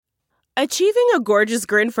Achieving a gorgeous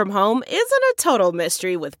grin from home isn't a total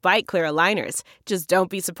mystery with Byte Clear aligners. Just don't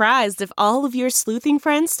be surprised if all of your sleuthing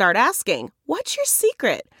friends start asking, "What's your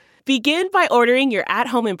secret?" Begin by ordering your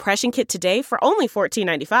at-home impression kit today for only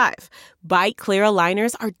 $14.95. Byte Clear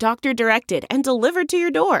aligners are doctor-directed and delivered to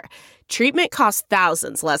your door. Treatment costs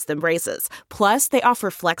thousands less than braces. Plus, they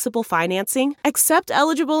offer flexible financing, accept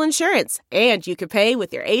eligible insurance, and you can pay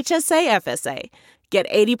with your HSA FSA. Get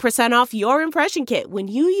 80% off your impression kit when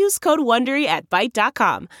you use code WONDERY at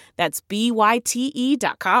Byte.com. That's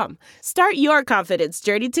BYTE.com. Start your confidence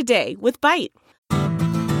journey today with Byte.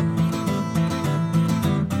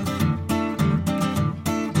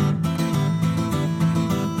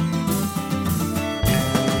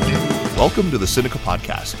 Welcome to the Sinica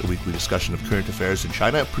Podcast, a weekly discussion of current affairs in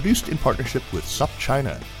China, produced in partnership with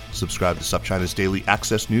SupChina. Subscribe to SupChina's daily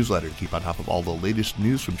access newsletter to keep on top of all the latest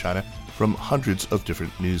news from China from hundreds of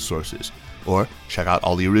different news sources. Or check out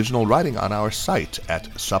all the original writing on our site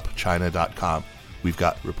at supchina.com. We've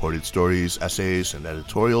got reported stories, essays, and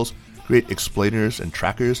editorials, great explainers and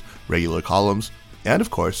trackers, regular columns, and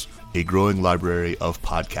of course, a growing library of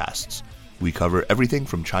podcasts. We cover everything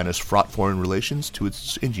from China's fraught foreign relations to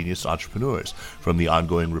its ingenious entrepreneurs, from the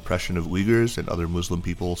ongoing repression of Uyghurs and other Muslim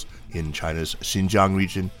peoples in China's Xinjiang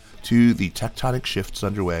region to the tectonic shifts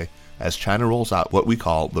underway as China rolls out what we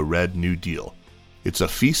call the Red New Deal. It's a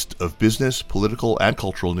feast of business, political, and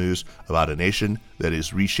cultural news about a nation that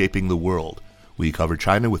is reshaping the world. We cover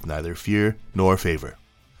China with neither fear nor favor.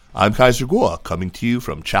 I'm Kaiser Kuo, coming to you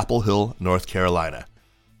from Chapel Hill, North Carolina.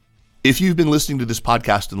 If you've been listening to this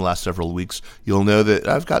podcast in the last several weeks, you'll know that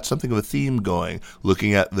I've got something of a theme going,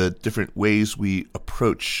 looking at the different ways we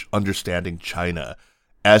approach understanding China.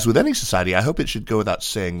 As with any society, I hope it should go without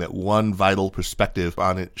saying that one vital perspective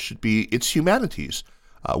on it should be its humanities,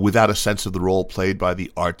 without a sense of the role played by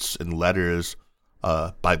the arts and letters,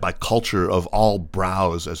 by culture of all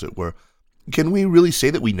brows, as it were. Can we really say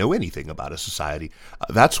that we know anything about a society?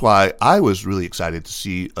 That's why I was really excited to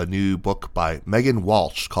see a new book by Megan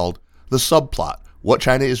Walsh called The Subplot: What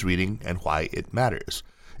China is Reading and Why It Matters.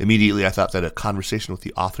 Immediately, I thought that a conversation with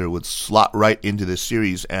the author would slot right into this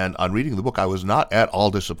series, and on reading the book, I was not at all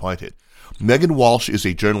disappointed. Megan Walsh is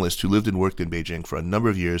a journalist who lived and worked in Beijing for a number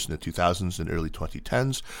of years in the 2000s and early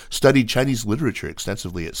 2010s, studied Chinese literature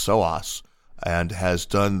extensively at SOAS, and has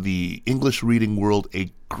done the English reading world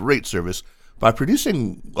a great service by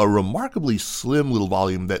producing a remarkably slim little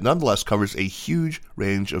volume that nonetheless covers a huge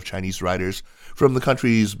range of Chinese writers, from the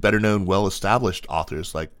country's better-known, well-established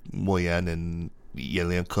authors like Mo Yan and Yan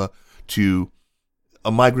Lianke, to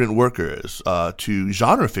migrant workers, to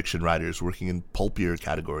genre fiction writers working in pulpier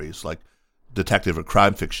categories like detective or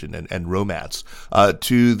crime fiction and romance,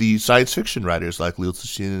 to the science fiction writers like Liu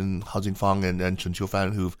Cixin, Hao Jingfang, and Chen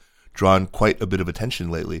Qiufan, who've drawn quite a bit of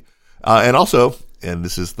attention lately. And also, and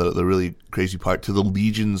this is the really crazy part, to the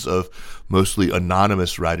legions of mostly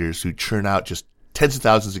anonymous writers who churn out just tens of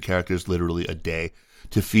thousands of characters literally a day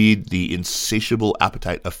to feed the insatiable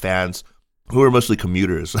appetite of fans who are mostly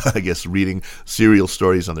commuters, I guess, reading serial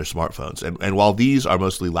stories on their smartphones. And while these are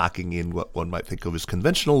mostly lacking in what one might think of as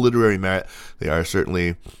conventional literary merit, they are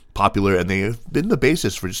certainly popular, and they have been the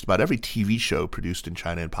basis for just about every TV show produced in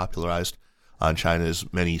China and popularized on China's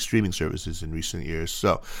many streaming services in recent years.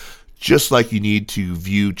 So just like you need to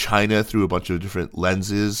view China through a bunch of different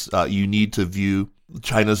lenses, you need to view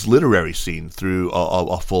China's literary scene through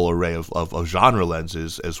a full array of genre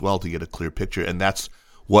lenses as well to get a clear picture. And that's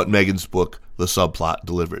what Megan's book, The Subplot,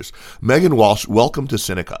 delivers. Megan Walsh, welcome to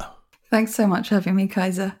Sinica. Thanks so much for having me,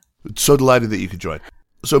 Kaiser. So delighted that you could join.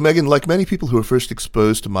 So Megan, like many people who were first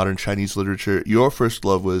exposed to modern Chinese literature, your first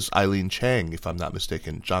love was Eileen Chang, if I'm not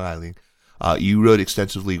mistaken, Zhang Eileen. You wrote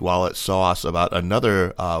extensively while at SOAS about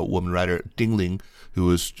another woman writer, Ding Ling, who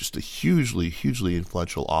was just a hugely, hugely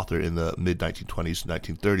influential author in the mid-1920s and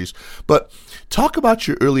 1930s. But talk about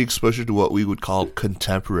your early exposure to what we would call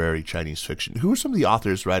contemporary Chinese fiction. Who were some of the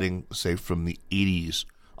authors writing, say, from the 80s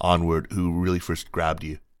onward who really first grabbed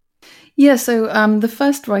you? Yeah, so the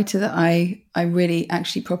first writer that I really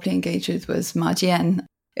actually properly engaged with was Ma Jian.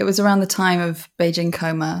 It was around the time of Beijing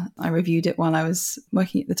Coma. I reviewed it while I was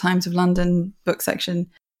working at the Times of London book section.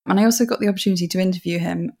 And I also got the opportunity to interview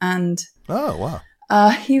him. And oh, wow.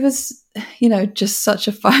 He was, just such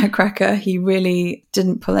a firecracker. He really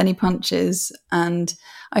didn't pull any punches. And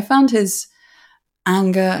I found his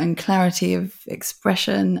anger and clarity of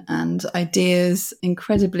expression and ideas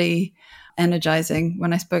incredibly energizing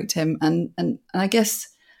when I spoke to him. And I guess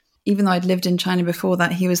even though I'd lived in China before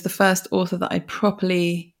that, he was the first author that I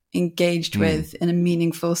properly engaged with in a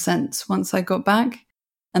meaningful sense once I got back.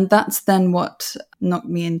 And that's then what knocked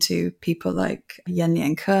me into people like Yan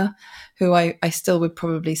Lianke, who I still would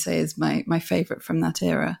probably say is my favorite from that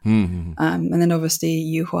era. Mm-hmm. And then obviously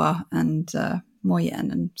Yu Hua and Mo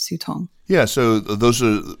Yan and Su Tong. Yeah, so those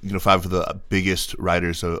are five of the biggest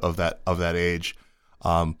writers of that age,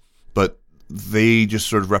 but they just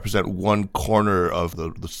sort of represent one corner of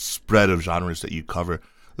the spread of genres that you cover.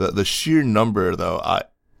 The sheer number, though, I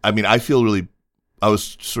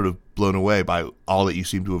was sort of blown away by all that you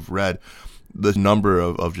seem to have read. The number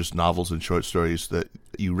of just novels and short stories that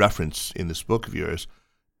you reference in this book of yours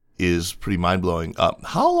is pretty mind-blowing.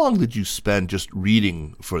 How long did you spend just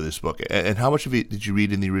reading for this book? And how much of it did you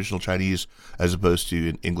read in the original Chinese as opposed to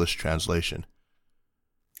an English translation?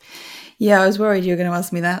 Yeah, I was worried you were going to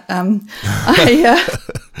ask me that.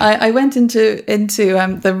 I went into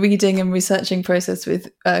the reading and researching process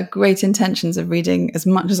with great intentions of reading as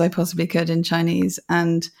much as I possibly could in Chinese,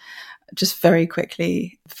 and just very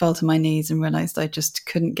quickly fell to my knees and realized I just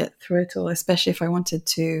couldn't get through it all, especially if I wanted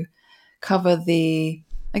to cover the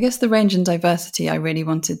range and diversity I really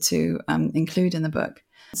wanted to include in the book.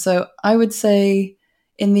 So I would say,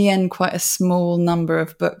 in the end, quite a small number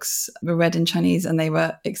of books were read in Chinese, and they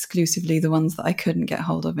were exclusively the ones that I couldn't get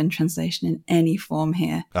hold of in translation in any form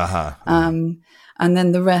here. Uh-huh. And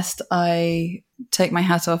then the rest, I take my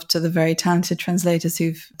hat off to the very talented translators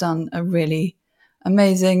who've done a really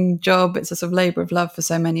amazing job. It's a sort of labor of love for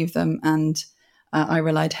so many of them, and I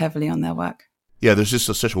relied heavily on their work. Yeah, there's just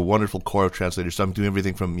such a wonderful core of translators. So I'm doing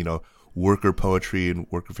everything from, worker poetry and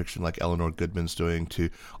worker fiction like Eleanor Goodman's doing, to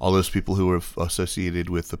all those people who were associated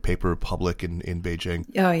with the Paper Republic in Beijing.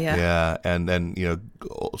 Oh, yeah. Yeah, and then,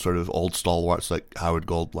 sort of old stalwarts like Howard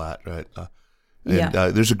Goldblatt, right?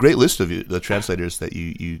 There's a great list of the translators that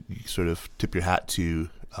you sort of tip your hat to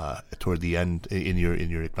toward the end in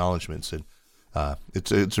your acknowledgments, and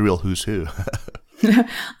it's a real who's who.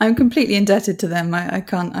 I'm completely indebted to them. I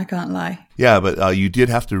can't lie. Yeah, but you did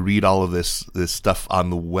have to read all of this stuff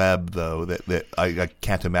on the web, though, that I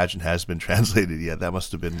can't imagine has been translated yet. That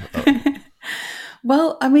must have been.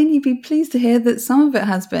 Well, I mean, you'd be pleased to hear that some of it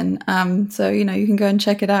has been. So you can go and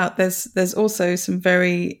check it out. There's also some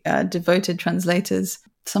very devoted translators.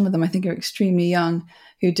 Some of them I think are extremely young,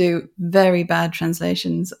 who do very bad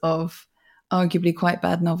translations of arguably quite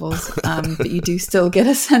bad novels, but you do still get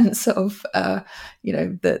a sense of,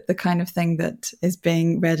 the kind of thing that is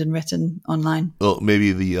being read and written online. Well,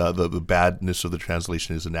 maybe the badness of the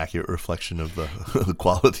translation is an accurate reflection of the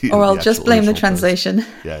quality. Or I'll just blame the translation.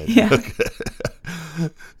 Yeah.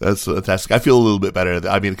 Okay. That's fantastic. I feel a little bit better.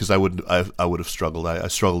 I mean, because I would have struggled. I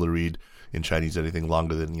struggle to read in Chinese anything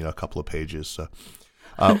longer than a couple of pages. So.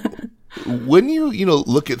 When you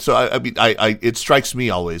look at, so I mean, it strikes me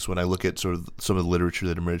always when I look at sort of some of the literature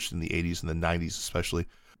that emerged in the 80s and the 90s especially,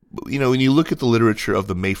 when you look at the literature of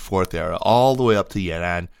the May 4th era all the way up to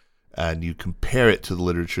Yan'an, and you compare it to the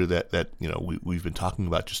literature that we've been talking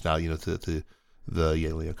about just now, to the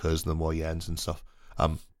Yan Liankes and the Mo Yans and stuff,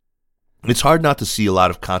 it's hard not to see a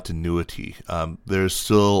lot of continuity. There's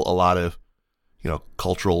still a lot of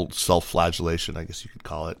cultural self-flagellation, I guess you could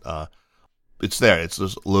call it. It's there. It's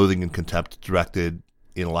this loathing and contempt directed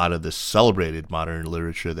in a lot of this celebrated modern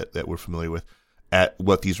literature that we're familiar with at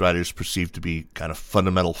what these writers perceive to be kind of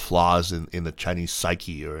fundamental flaws in the Chinese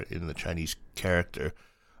psyche or in the Chinese character.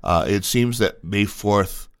 It seems that May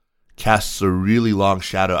 4th casts a really long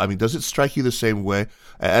shadow. I mean, does it strike you the same way?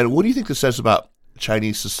 And what do you think this says about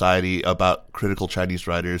Chinese society, about critical Chinese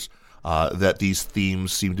writers, that these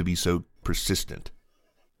themes seem to be so persistent?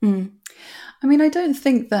 I mean, I don't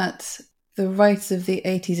think that the writers of the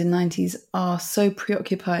 80s and 90s are so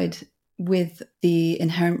preoccupied with the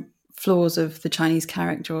inherent flaws of the Chinese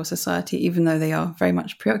character or society, even though they are very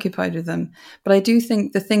much preoccupied with them. But I do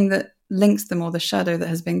think the thing that links them, or the shadow that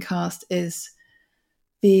has been cast, is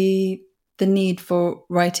the need for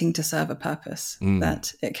writing to serve a purpose,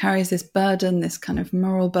 that it carries this burden, this kind of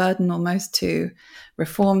moral burden almost, to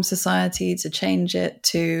reform society, to change it,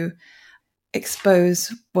 to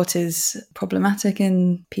expose what is problematic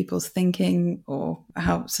in people's thinking or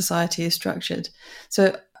how society is structured.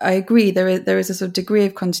 So I agree there is a sort of degree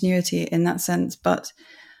of continuity in that sense, but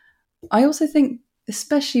I also think,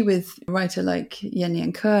 especially with a writer like Yan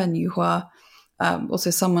Lianke and Yu Hua, also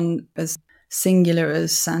someone as singular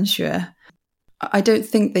as San Xue, I don't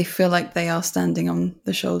think they feel like they are standing on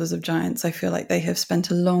the shoulders of giants. I feel like they have spent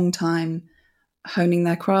a long time honing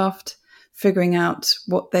their craft, figuring out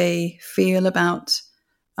what they feel about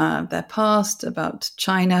their past, about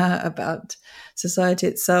China, about society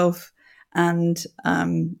itself. And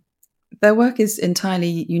their work is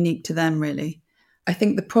entirely unique to them, really. I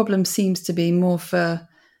think the problem seems to be more for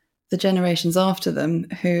the generations after them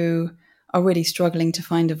who are really struggling to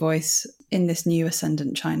find a voice in this new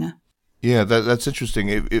ascendant China. Yeah, that's interesting.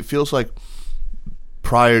 It feels like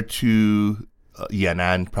prior to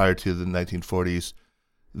Yan'an, prior to the 1940s,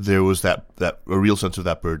 there was that a real sense of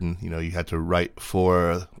that burden. You know, you had to write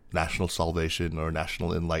for national salvation or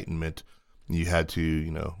national enlightenment. You had to,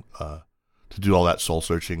 to do all that soul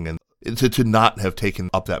searching, and to not have taken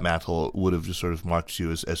up that mantle would have just sort of marked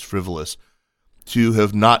you as frivolous. To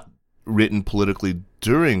have not written politically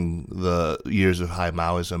during the years of high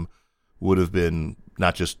Maoism would have been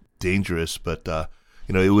not just dangerous, but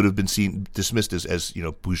it would have been dismissed as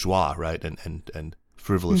bourgeois, right, and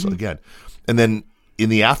frivolous again. And then in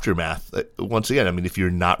the aftermath, once again, I mean, if you're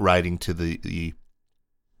not writing to the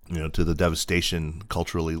devastation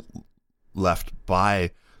culturally left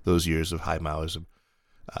by those years of high Maoism,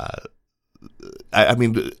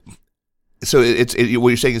 so what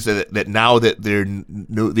you're saying is that now that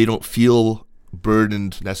they don't feel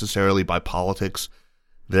burdened necessarily by politics,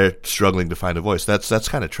 they're struggling to find a voice. That's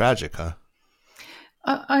kind of tragic, huh?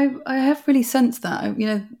 I have really sensed that.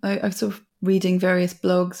 I'm sort of reading various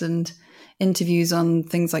blogs and interviews on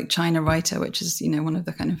things like China Writer, which is one of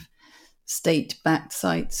the kind of state-backed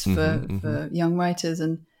sites for young writers,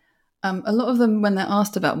 and a lot of them, when they're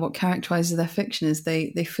asked about what characterizes their fiction, is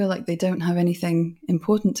they feel like they don't have anything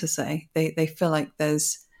important to say. They feel like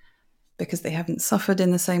because they haven't suffered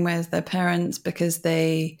in the same way as their parents, because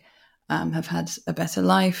they have had a better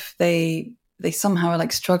life, they somehow are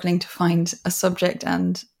like struggling to find a subject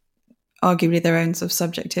and arguably their own sort of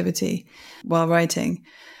subjectivity while writing.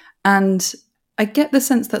 And I get the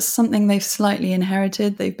sense that's something they've slightly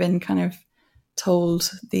inherited. They've been kind of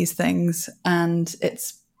told these things, and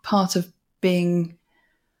it's part of being,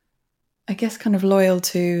 I guess, kind of loyal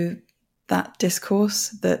to that discourse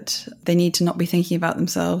that they need to not be thinking about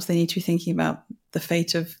themselves. They need to be thinking about the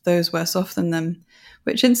fate of those worse off than them,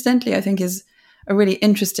 which incidentally I think is a really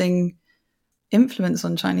interesting influence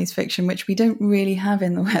on Chinese fiction, which we don't really have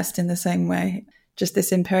in the West in the same way. Just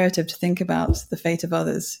this imperative to think about the fate of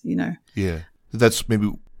others, Yeah. That's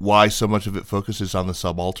maybe why so much of it focuses on the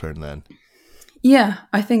subaltern then. Yeah,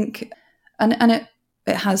 I think, and it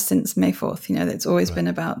has since May 4th, it's always been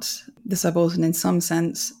about the subaltern in some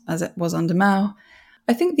sense, as it was under Mao.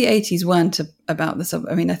 I think the 80s weren't about the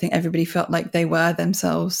I think everybody felt like they were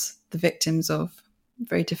themselves the victims of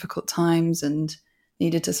very difficult times and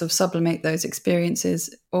needed to sort of sublimate those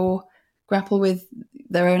experiences or grapple with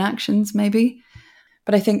their own actions, maybe.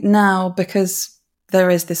 But I think now, because there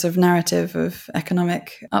is this sort of narrative of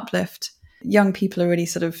economic uplift, young people are really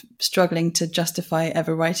sort of struggling to justify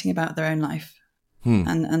ever writing about their own life.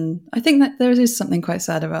 And I think that there is something quite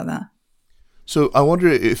sad about that. So I wonder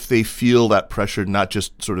if they feel that pressure, not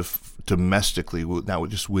just sort of domestically, not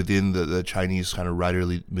just within the Chinese kind of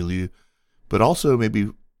writerly milieu, but also maybe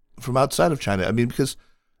from outside of China. I mean, because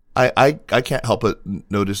I can't help but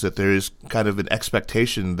notice that there is kind of an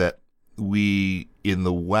expectation that we in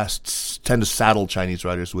the West tend to saddle Chinese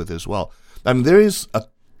writers with as well. I mean, there is a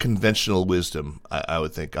conventional wisdom, I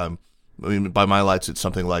would think. By my lights, it's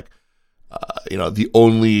something like, the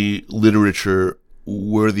only literature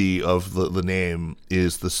worthy of the name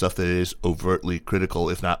is the stuff that is overtly critical,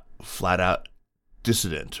 if not flat out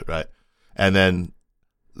dissident, right? And then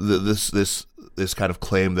this kind of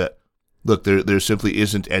claim that, look, there simply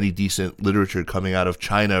isn't any decent literature coming out of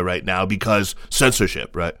China right now because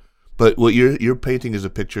censorship, right? But what you're painting is a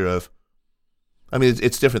picture of, I mean,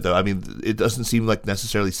 it's different though. I mean, it doesn't seem like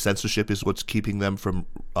necessarily censorship is what's keeping them from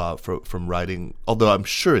writing, although I'm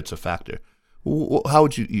sure it's a factor. How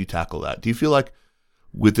would you tackle that? Do you feel like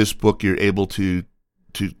with this book you're able to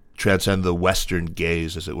transcend the Western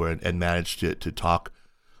gaze, as it were, and manage to talk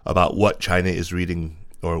about what China is reading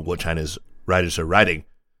or what China's writers are writing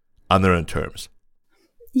on their own terms?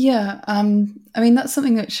 Yeah, I mean, that's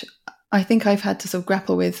something which I think I've had to sort of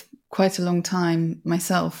grapple with quite a long time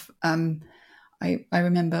myself. I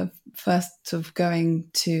remember first sort of going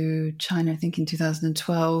to China, I think in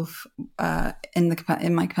 2012,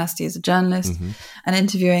 in my capacity as a journalist, and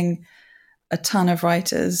interviewing a ton of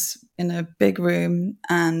writers in a big room.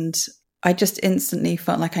 And I just instantly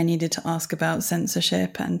felt like I needed to ask about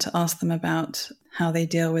censorship and to ask them about how they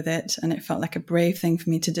deal with it. And it felt like a brave thing for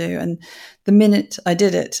me to do. And the minute I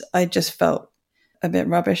did it, I just felt a bit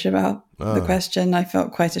rubbish about the question. I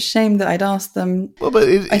felt quite ashamed that I'd asked them. Well, but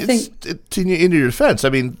in your defense, I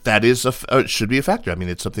mean, that is it should be a factor. I mean,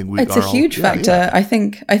 it's something it's a huge factor. Yeah. I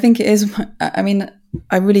think it is. I mean,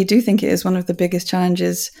 I really do think it is one of the biggest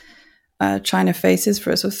challenges China faces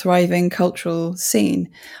for a sort of thriving cultural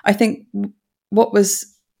scene. I think what was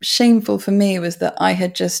shameful for me was that I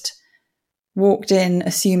had just walked in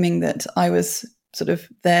assuming that I was sort of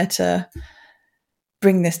there to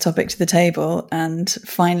bring this topic to the table and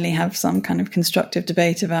finally have some kind of constructive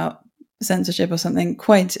debate about censorship or something,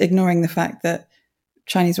 quite ignoring the fact that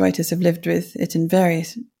Chinese writers have lived with it in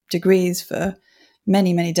various degrees for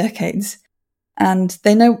many, many decades. And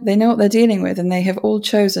they know what they're dealing with, and they have all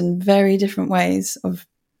chosen very different ways of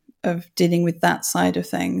dealing with that side of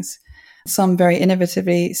things. Some very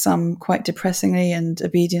innovatively, some quite depressingly and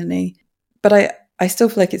obediently. But I still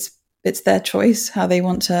feel like it's their choice how they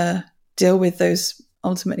want to deal with those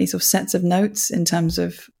ultimately sort of sets of notes in terms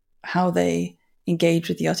of how they engage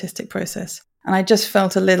with the artistic process. And I just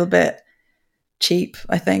felt a little bit cheap,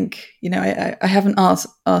 I think. I haven't asked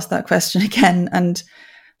that question again, and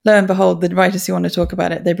lo and behold, the writers who want to talk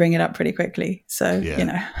about it, they bring it up pretty quickly. So,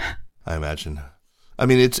 I imagine. I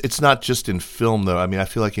mean, it's not just in film, though. I mean, I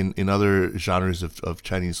feel like in other genres of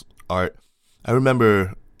Chinese art, I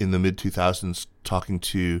remember in the mid-2000s talking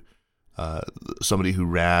to somebody who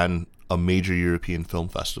ran a major European film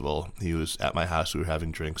festival. He was at my house. We were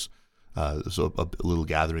having drinks. So a little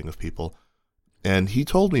gathering of people. And he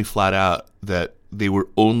told me flat out that they were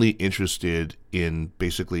only interested in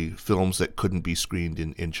basically films that couldn't be screened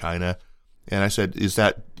in China. And I said, is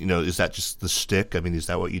that just the stick? I mean, is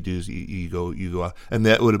that what you do? Is you go out? And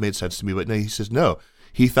that would have made sense to me. But no, he says no.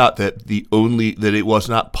 He thought that that it was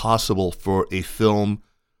not possible for a film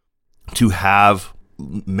to have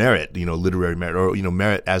merit, literary merit, or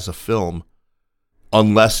merit as a film,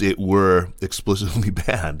 unless it were explicitly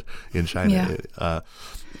banned in China. Yeah.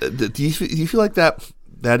 Do you feel like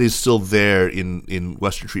that is still there in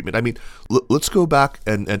Western treatment? I mean, let's go back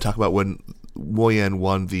and talk about when Mo Yan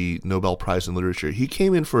won the Nobel Prize in Literature. He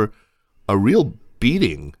came in for a real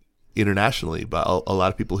beating internationally by a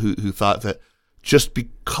lot of people who thought that just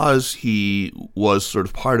because he was sort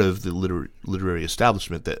of part of the literary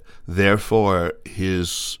establishment, that therefore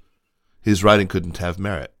his writing couldn't have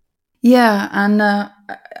merit. Yeah, and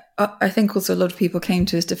I think also a lot of people came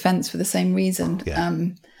to his defense for the same reason. Yeah.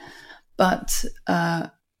 But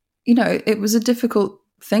it was a difficult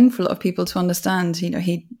thing for a lot of people to understand.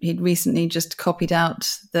 He'd recently just copied out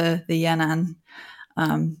the Yan'an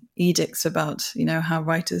edicts about how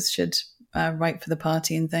writers should write for the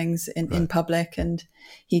party and things in public, and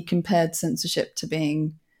he compared censorship to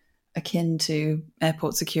being akin to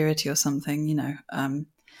airport security or something. And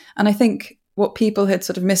I think what people had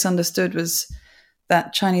sort of misunderstood was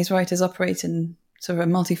that Chinese writers operate in sort of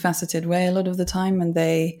a multifaceted way a lot of the time, and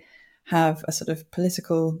they have a sort of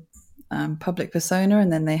political public persona,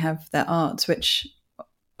 and then they have their art, which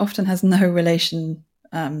often has no relation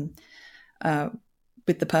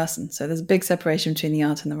with the person. So there's a big separation between the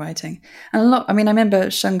art and the writing. And I remember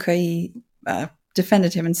Sheng Ke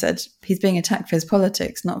defended him and said he's being attacked for his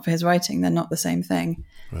politics, not for his writing. They're not the same thing.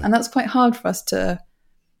 Right. And that's quite hard for us to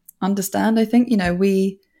understand. I think,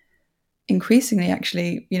 we increasingly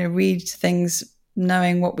actually, read things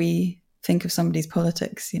knowing what we think of somebody's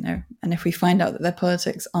politics, and if we find out that their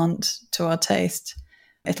politics aren't to our taste,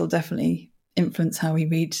 it'll definitely influence how we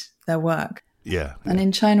read their work. Yeah. And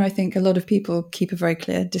in China, I think a lot of people keep a very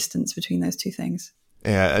clear distance between those two things.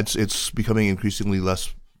 Yeah, it's becoming increasingly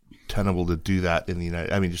less tenable to do that in the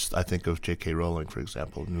United. I mean, I think of J.K. Rowling, for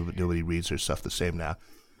example. Nobody reads her stuff the same now.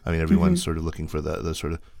 I mean, everyone's sort of looking for the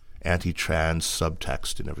sort of anti-trans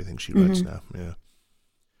subtext in everything she writes now. Yeah.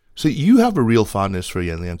 So you have a real fondness for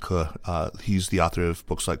Yan Lianke. He's the author of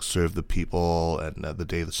books like Serve the People and The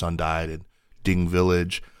Day the Sun Died and Ding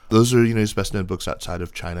Village. Those are, his best-known books outside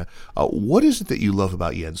of China. What is it that you love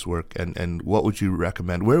about Yan's work, and what would you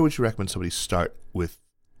recommend? Where would you recommend somebody start with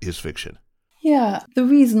his fiction? Yeah, the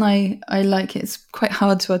reason I like it, it's quite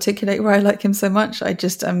hard to articulate why I like him so much. I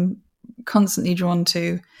just am constantly drawn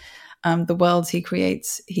to the worlds he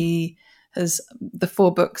creates. He has, the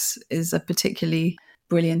 4 books is a particularly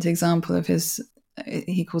brilliant example of his,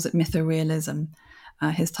 he calls it mythorealism,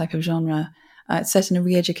 his type of genre. It's set in a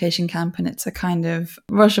re-education camp, and it's a kind of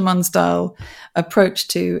Rashomon-style approach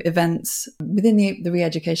to events. Within the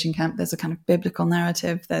re-education camp, there's a kind of biblical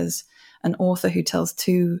narrative. There's an author who tells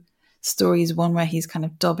 2 stories, one where he's kind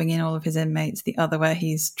of dobbing in all of his inmates, the other where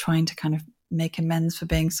he's trying to kind of make amends for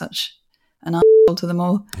being such an asshole to them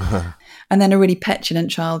all. And then a really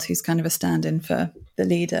petulant child who's kind of a stand-in for the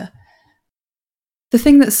leader. The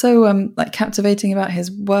thing that's so captivating about his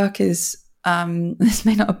work is, this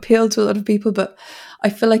may not appeal to a lot of people, but I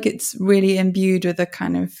feel like it's really imbued with a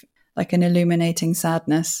kind of like an illuminating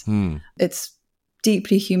sadness. It's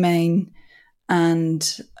deeply humane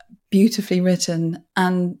and beautifully written,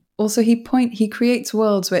 and also he creates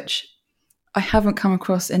worlds which I haven't come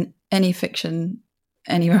across in any fiction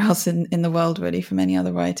anywhere else in the world, really, from any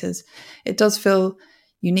other writers. It does feel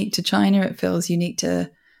unique to China. It feels unique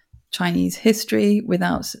to Chinese history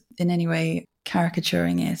without in any way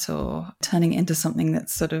caricaturing it or turning it into something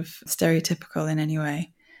that's sort of stereotypical in any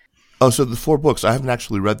way. Oh, so the 4 books, I haven't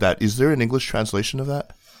actually read that. Is there an English translation of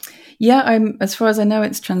that? Yeah, as far as I know,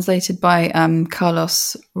 it's translated by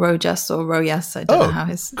Carlos Rojas or Rojas. I don't know how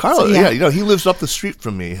his... Carlos, so, yeah, he lives up the street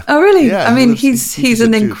from me. Oh, really? Yeah, I mean, he's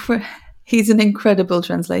an incredible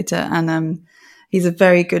translator, and he's a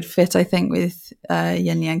very good fit, I think, with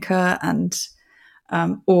Yan Lianke, and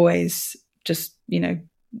always just, anyway,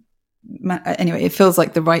 it feels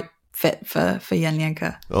like the right fit for Yan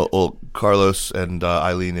Lianke. Well, Carlos and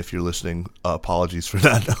Eileen, if you're listening, apologies for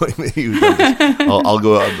not knowing that you know this. I'll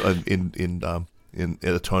go out in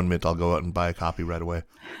atonement. I'll go out and buy a copy right away.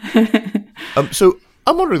 So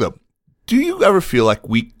I'm wondering though, do you ever feel like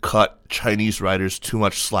we cut Chinese writers too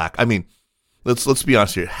much slack? I mean, let's be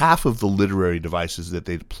honest here. Half of the literary devices that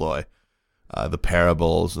they deploy, the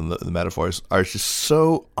parables and the metaphors, are just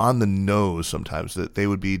so on the nose sometimes that they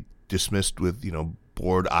would be dismissed with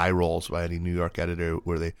bored eye rolls by any New York editor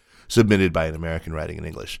were they submitted by an American writing in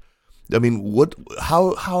English. I mean,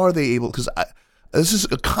 how are they able, because this is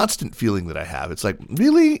a constant feeling that I have. It's like,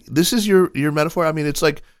 really? This is your metaphor? I mean, it's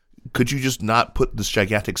like, could you just not put this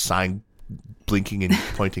gigantic sign blinking and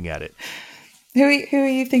pointing at it? Who are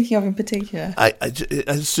you thinking of in particular?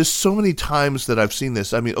 It's just so many times that I've seen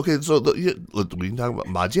this. I mean, okay, so we can talk about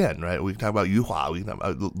Ma Jian, right? We can talk about Yu Hua. We can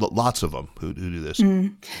talk about lots of them who do this.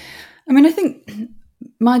 I mean, I think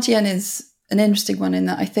Ma Jian is an interesting one in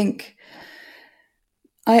that I think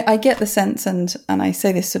I get the sense, and I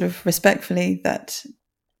say this sort of respectfully, that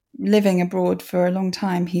living abroad for a long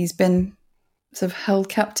time, he's been sort of held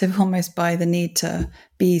captive almost by the need to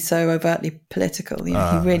be so overtly political. He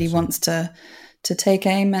really wants to take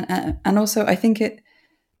aim, and also I think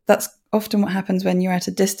that's often what happens when you're at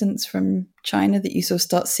a distance from China, that you sort of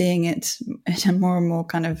start seeing it in a more and more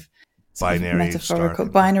kind of binary, metaphorical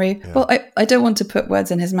binary. Yeah. Well, I don't want to put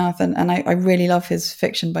words in his mouth, and I really love his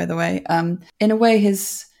fiction, by the way. In a way,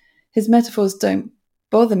 his metaphors don't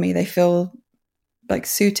bother me. They feel like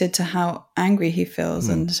suited to how angry he feels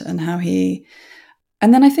and how he.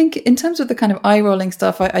 And then I think in terms of the kind of eye rolling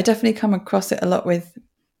stuff, I definitely come across it a lot with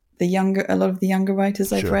a lot of the younger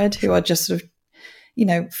writers I've read who are just sort of,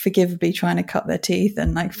 forgivably trying to cut their teeth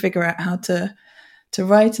and like figure out how to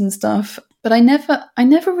write and stuff. But I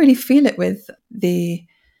never really feel it with the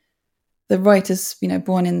writers,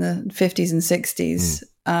 born in the 50s and 60s.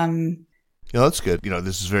 That's good.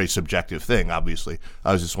 This is a very subjective thing, obviously.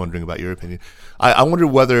 I was just wondering about your opinion. I wonder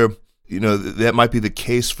whether, that might be the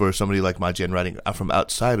case for somebody like Ma Jian writing from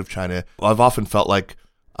outside of China. I've often felt like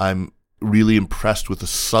I'm really impressed with the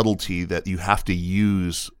subtlety that you have to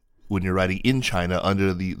use when you're writing in China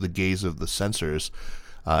under the gaze of the censors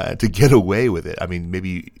to get away with it. I mean,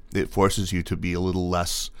 maybe it forces you to be a little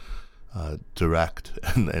less direct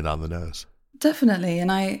and on the nose. Definitely.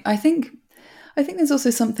 And I think there's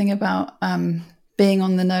also something about being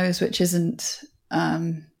on the nose, which isn't,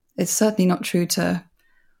 it's certainly not true to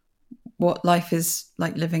what life is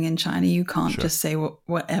like living in China. You can't just say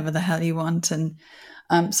whatever the hell you want. And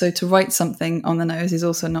so to write something on the nose is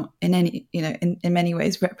also not in any, in many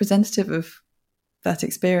ways representative of that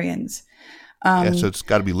experience. So it's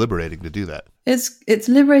got to be liberating to do that. It's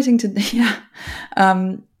liberating to,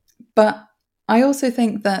 but I also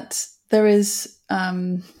think that there is,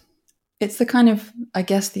 it's the kind of, I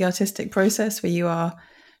guess, the artistic process where you are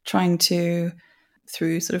trying to,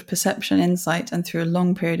 through sort of perception, insight, and through a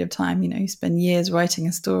long period of time, you spend years writing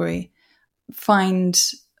a story, find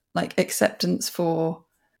like acceptance for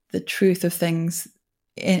the truth of things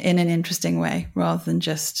in an interesting way, rather than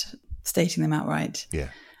just stating them outright. Yeah.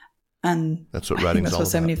 And that's what writing's all about. That's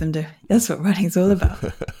what so many of them do. That's what writing's all about.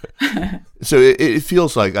 So it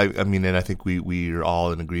feels like, I mean, and I think we are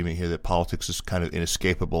all in agreement here that politics is kind of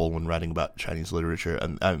inescapable when writing about Chinese literature.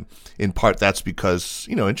 And in part, that's because,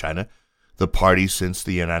 in China, the party since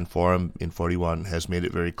the Yan'an Forum in 1941 has made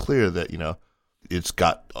it very clear that, it's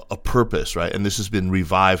got a purpose, right? And this has been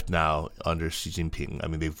revived now under Xi Jinping. I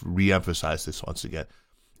mean, they've re-emphasized this once again.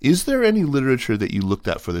 Is there any literature that you looked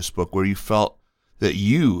at for this book where you felt that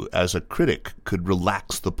you, as a critic, could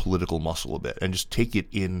relax the political muscle a bit and just take it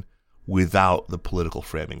in without the political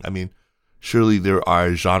framing? I mean, surely there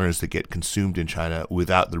are genres that get consumed in China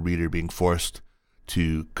without the reader being forced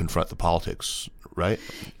to confront the politics, right?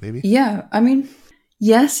 Maybe? Yeah, I mean,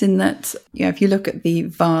 yes, in that, if you look at the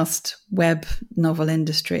vast web novel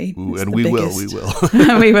industry, and we will.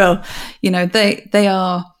 we will. They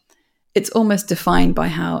are, it's almost defined by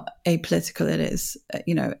how apolitical it is.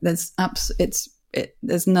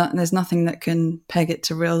 there's nothing that can peg it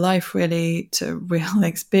to real life, really, to real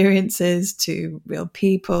experiences, to real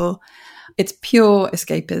people. It's pure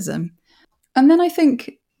escapism. And then I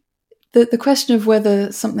think that the question of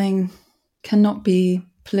whether something cannot be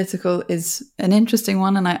political is an interesting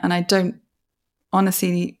one, and I don't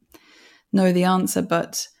honestly know the answer,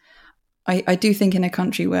 but I do think in a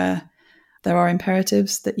country where there are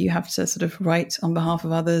imperatives that you have to sort of write on behalf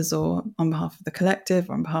of others or on behalf of the collective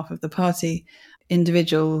or on behalf of the party,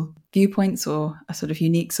 individual viewpoints or a sort of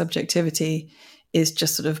unique subjectivity is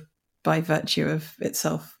just sort of by virtue of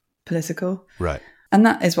itself political. Right. And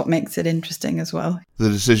that is what makes it interesting as well. The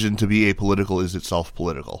decision to be apolitical is itself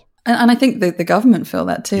political. And I think the government feel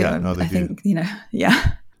that too. Yeah, no, they do. think,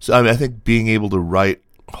 yeah. So I think being able to write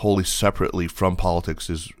wholly separately from politics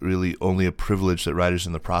is really only a privilege that writers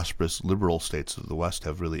in the prosperous liberal states of the West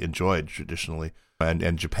have really enjoyed traditionally,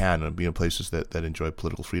 and Japan and being places that enjoy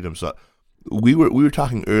political freedom. So we were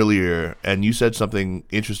talking earlier, and you said something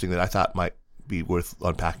interesting that I thought might be worth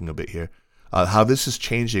unpacking a bit here. How this is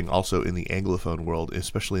changing also in the Anglophone world,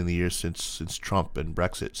 especially in the years since Trump and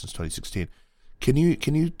Brexit, since 2016. Can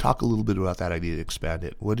you talk a little bit about that idea and expand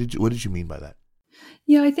it? What did you mean by that?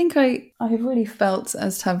 Yeah, I think I have really felt,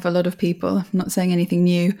 as have a lot of people, I'm not saying anything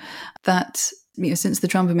new, that since the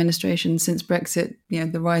Trump administration, since Brexit,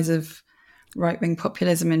 the rise of right-wing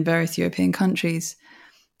populism in various European countries,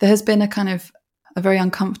 there has been a kind of a very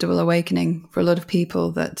uncomfortable awakening for a lot of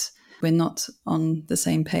people that we're not on the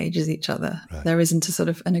same page as each other. Right. There isn't a sort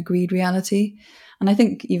of an agreed reality. And I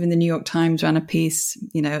think even the New York Times ran a piece,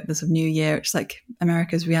 at the sort of New Year, it's like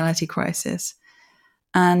America's reality crisis.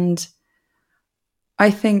 And I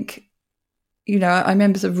think, I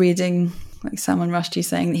remember sort of reading like Salman Rushdie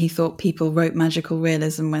saying that he thought people wrote magical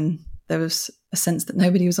realism when there was a sense that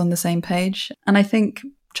nobody was on the same page. And I think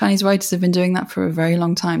Chinese writers have been doing that for a very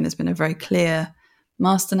long time. There's been a very clear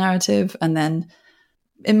master narrative. And then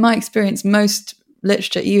in my experience, most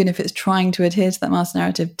literature, even if it's trying to adhere to that master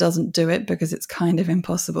narrative, doesn't do it because it's kind of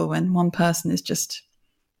impossible when one person is just,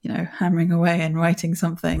 hammering away and writing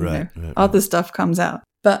something. Right. Other stuff comes out.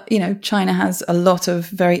 But, China has a lot of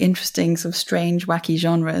very interesting, sort of strange, wacky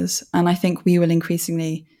genres. And I think we will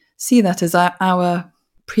increasingly see that as our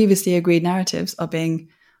previously agreed narratives are being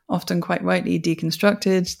often quite rightly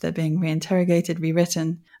deconstructed. They're being reinterrogated,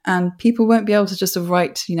 rewritten. And people won't be able to just sort of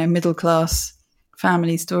write, middle-class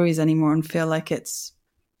family stories anymore and feel like it's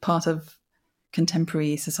part of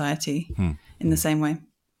contemporary society in the same way.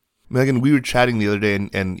 Megan, we were chatting the other day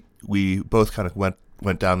and we both kind of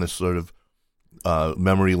went down this sort of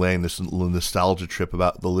memory lane, this nostalgia trip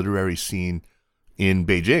about the literary scene in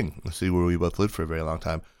Beijing, the city where we both lived for a very long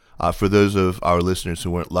time. For those of our listeners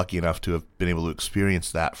who weren't lucky enough to have been able to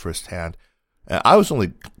experience that firsthand, I was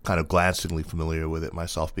only kind of glancingly familiar with it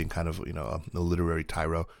myself, being kind of a literary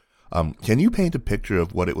tyro. Can you paint a picture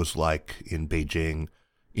of what it was like in Beijing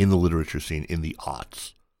in the literature scene in the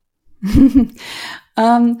aughts?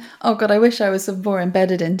 Oh God, I wish I was sort of more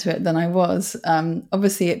embedded into it than I was.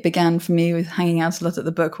 Obviously, it began for me with hanging out a lot at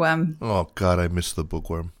the Bookworm. Oh God, I miss the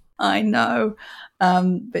Bookworm. I know,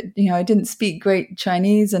 but I didn't speak great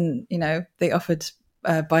Chinese, and they offered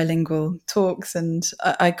bilingual talks, and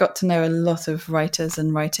I got to know a lot of writers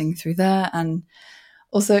and writing through there. And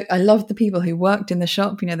also, I loved the people who worked in the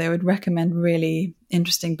shop. They would recommend really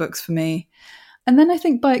interesting books for me. And then I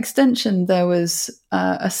think by extension, there was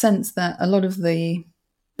a sense that a lot of the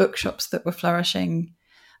bookshops that were flourishing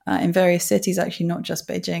in various cities, actually not just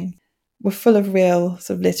Beijing, were full of real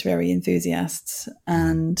sort of literary enthusiasts.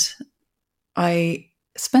 And I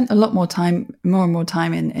spent a lot more and more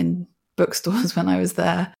time in bookstores when I was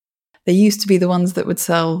there. They used to be the ones that would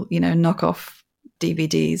sell, knockoff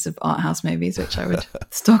DVDs of art house movies, which I would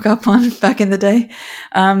stock up on back in the day.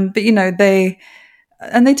 But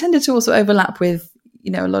they tended to also overlap with,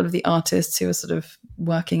 a lot of the artists who are sort of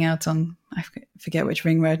working out on, I forget which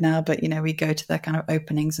ring road now, but, we go to their kind of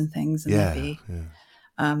openings and things, and there'd be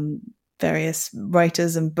various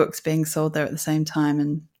writers and books being sold there at the same time.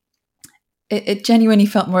 And it genuinely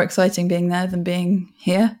felt more exciting being there than being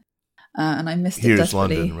here. And I missed it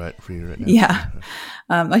desperately. Here's London, right, for you right now. Yeah.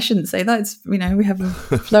 I shouldn't say that. It's, we have a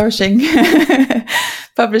flourishing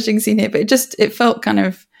publishing scene here, but it felt kind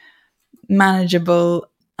of manageable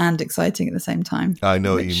and exciting at the same time. I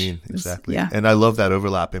know what you mean, exactly. Yeah. And I love that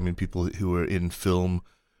overlap. I mean, people who are in film,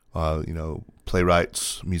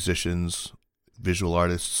 playwrights, musicians, visual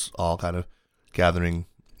artists, all kind of gathering.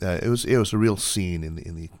 It was a real scene in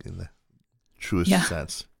the truest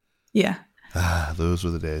sense. Yeah. Those were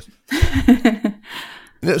the days.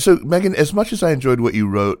 So, Megan, as much as I enjoyed what you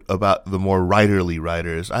wrote about the more writerly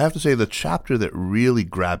writers, I have to say the chapter that really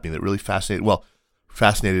grabbed me, that really fascinated, well,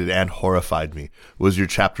 fascinated and horrified me was your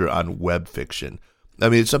chapter on web fiction. I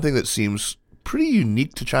mean, it's something that seems pretty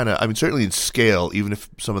unique to China. I mean, certainly in scale, even if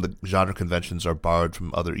some of the genre conventions are borrowed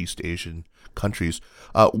from other East Asian countries.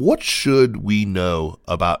 What should we know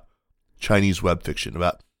about Chinese web fiction,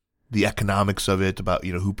 about the economics of it, about,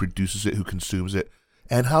 who produces it, who consumes it,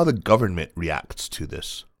 and how the government reacts to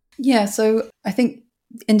this? Yeah, so I think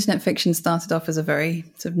internet fiction started off as a very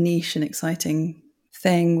sort of niche and exciting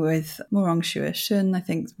thing with Murong Xueshun, I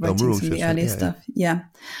think, writing some of the earlier stuff. Yeah.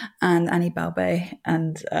 And Annie Baobei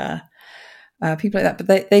and people like that.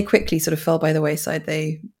 But they quickly sort of fell by the wayside.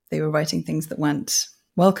 They were writing things that weren't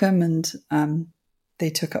welcome, and they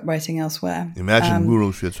took up writing elsewhere. Imagine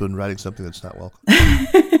Murong Xueshun writing something that's not welcome.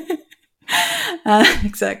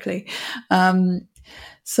 Exactly.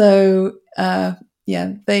 So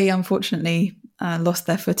they unfortunately lost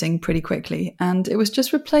their footing pretty quickly, and it was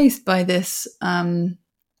just replaced by this, who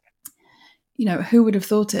would have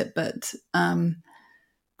thought it, but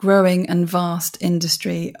growing and vast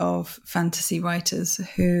industry of fantasy writers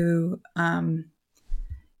who,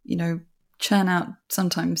 churn out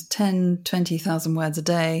sometimes 10, 20,000 words a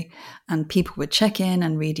day, and people would check in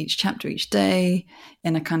and read each chapter each day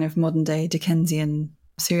in a kind of modern day Dickensian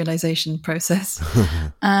serialization process.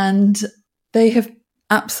 And they have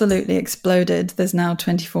absolutely exploded. There's now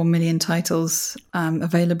 24 million titles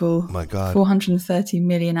available. My God. 430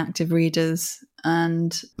 million active readers.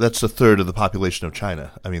 And that's a third of the population of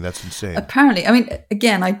China. I mean, that's insane. Apparently. I mean,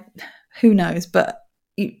 again, who knows? But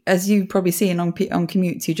as you probably see on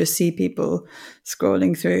commutes, you just see people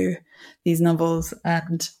scrolling through these novels.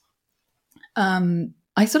 And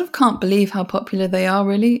I sort of can't believe how popular they are,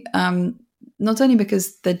 really. Not only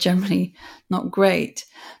because they're generally not great,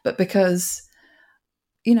 but because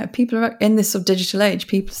people are in this sort of digital age,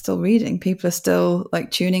 people are still reading, people are still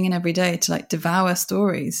tuning in every day to devour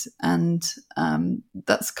stories. And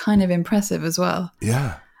that's kind of impressive as well.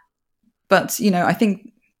 Yeah. But, I think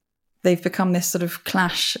they've become this sort of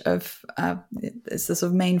clash of, it's the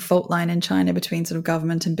sort of main fault line in China between sort of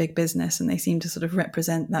government and big business. And they seem to sort of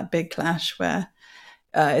represent that big clash where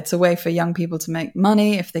it's a way for young people to make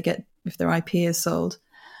money if their IP is sold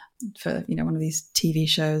for, one of these TV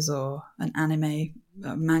shows or an anime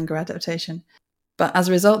manga adaptation. But as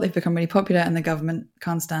a result, they've become really popular and the government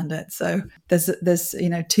can't stand it. So there's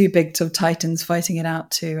two big sort of titans fighting it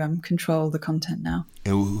out to control the content now.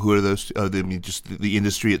 And who are those? I mean, just the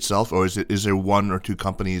industry itself, or is there one or two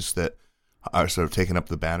companies that are sort of taking up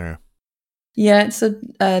the banner? Yeah, it's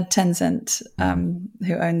Tencent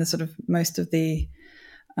who own the sort of most of the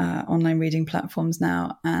online reading platforms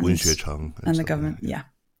now, and the government. Yeah,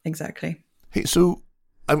 exactly. Hey, so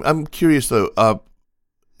I'm curious though.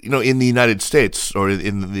 In the United States or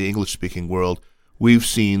in the English-speaking world, we've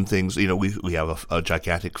seen things. We have a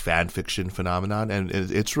gigantic fan fiction phenomenon, and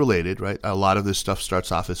it's related, right? A lot of this stuff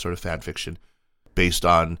starts off as sort of fan fiction, based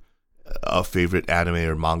on a favorite anime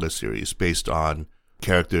or manga series, based on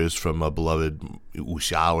characters from a beloved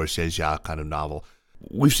wuxia or xianxia kind of novel.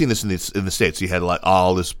 We've seen this in the States. You had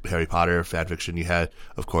all this Harry Potter fan fiction. You had,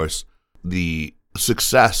 of course, the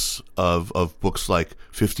success of books like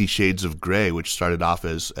 50 Shades of Grey, which started off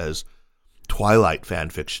as Twilight fan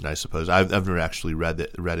fiction, I suppose. I've never actually read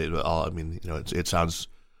it at all. I mean, it sounds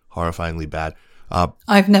horrifyingly bad.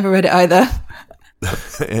 I've never read it either.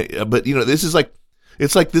 But this is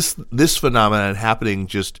it's like this phenomenon happening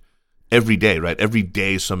just every day, right? Every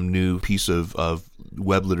day, some new piece of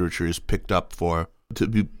web literature is picked up to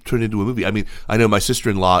be turned into a movie. I mean, I know my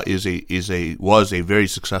sister-in-law was a very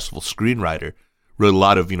successful screenwriter. Wrote a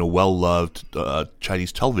lot of well-loved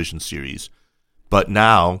Chinese television series, but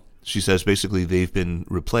now she says basically they've been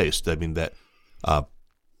replaced. I mean that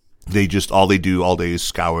they just all they do all day is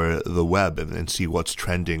scour the web and see what's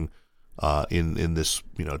trending in this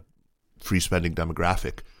free spending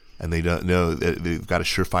demographic, and they don't know that they've got a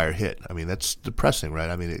surefire hit. I mean that's depressing,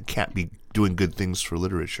 right? I mean it can't be doing good things for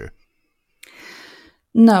literature.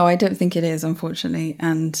 No, I don't think it is, unfortunately.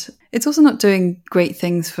 And it's also not doing great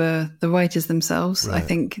things for the writers themselves. Right. I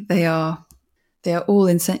think they are all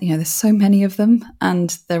there's so many of them,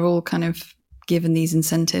 and they're all kind of given these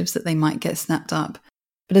incentives that they might get snapped up.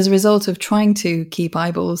 But as a result of trying to keep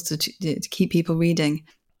eyeballs, to keep people reading,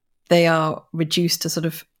 they are reduced to sort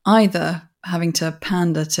of either having to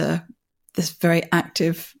pander to this very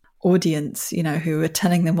active audience, who are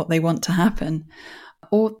telling them what they want to happen,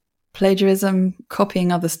 or plagiarism,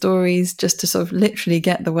 copying other stories just to sort of literally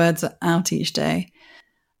get the words out each day.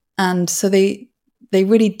 And so they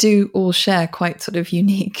really do all share quite sort of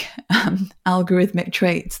unique algorithmic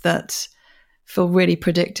traits that feel really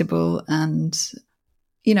predictable and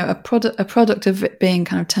a product of it being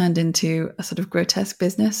kind of turned into a sort of grotesque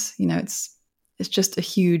business. It's just a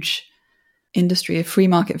huge industry of free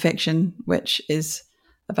market fiction, which is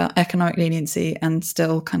about economic leniency and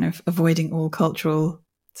still kind of avoiding all cultural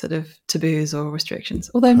sort of taboos or restrictions,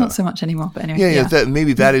 although not so much anymore. But anyway,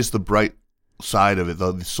 maybe that is the bright side of it,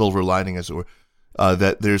 the silver lining, as it were,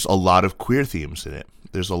 that there's a lot of queer themes in it.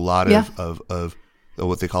 There's a lot of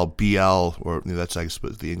what they call BL, or that's, I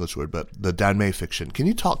suppose, the English word, but the Danmei fiction. Can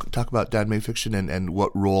you talk about Danmei fiction and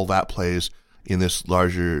what role that plays in this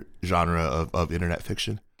larger genre of internet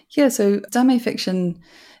fiction? Yeah, so Danmei fiction,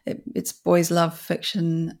 it's boys' love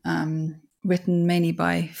fiction, written mainly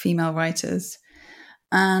by female writers.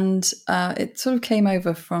 And it sort of came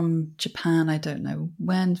over from Japan, I don't know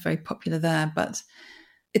when, very popular there, but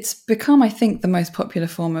it's become, I think, the most popular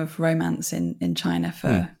form of romance in China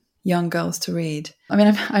for young girls to read. I mean,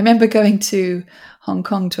 I remember going to Hong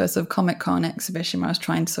Kong to a sort of Comic-Con exhibition where I was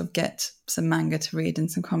trying to sort of get some manga to read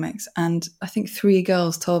and some comics. And I think 3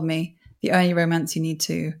 girls told me the only romance you need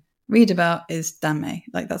to read about is Danmei.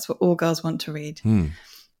 Like, that's what all girls want to read.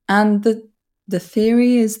 And the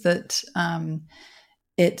theory is that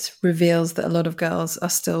it reveals that a lot of girls are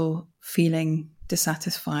still feeling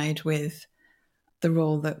dissatisfied with the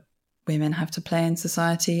role that women have to play in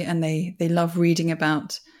society, and they love reading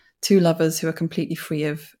about 2 lovers who are completely free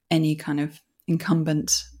of any kind of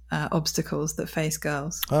incumbent obstacles that face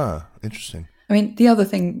girls. Ah, interesting. I mean, the other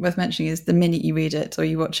thing worth mentioning is the minute you read it or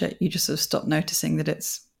you watch it, you just sort of stop noticing that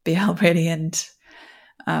it's BL really, and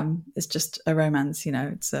it's just a romance.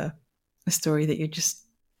 It's a story that you're just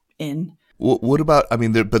in. What about? I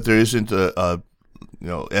mean, there isn't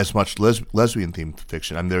as much lesbian themed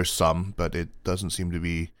fiction. I mean, there's some, but it doesn't seem to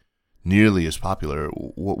be nearly as popular.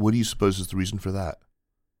 What do you suppose is the reason for that?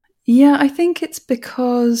 Yeah, I think it's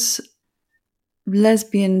because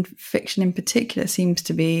lesbian fiction in particular seems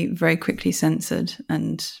to be very quickly censored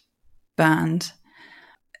and banned.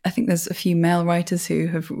 I think there's a few male writers who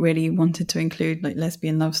have really wanted to include like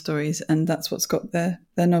lesbian love stories, and that's what's got their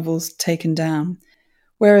novels taken down.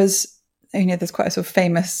 Whereas, there's quite a sort of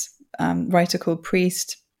famous writer called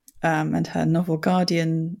Priest, and her novel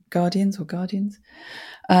Guardians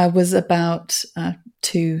was about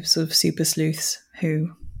 2 sort of super sleuths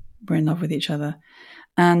who were in love with each other.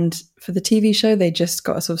 And for the TV show, they just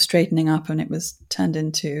got a sort of straightening up, and it was turned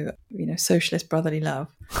into, socialist brotherly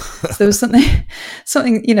love. So there was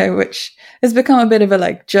something, which has become a bit of a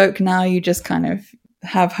like joke now. You just kind of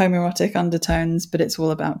have homoerotic undertones, but it's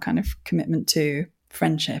all about kind of commitment to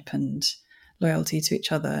friendship and loyalty to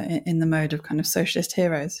each other in the mode of kind of socialist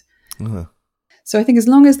heroes. Uh-huh. So I think as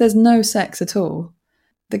long as there's no sex at all,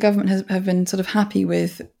 the government have been sort of happy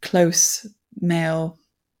with close male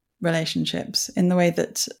relationships in the way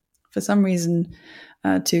that for some reason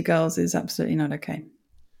 2 girls is absolutely not okay.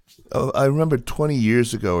 Oh, I remember 20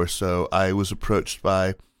 years ago or so, I was approached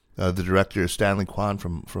by the director Stanley Kwan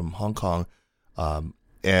from Hong Kong,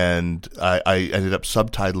 and I ended up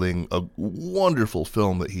subtitling a wonderful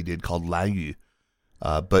film that he did called Lan Yu.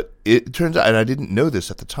 But it turns out, and I didn't know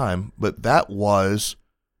this at the time, but that was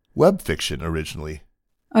web fiction originally.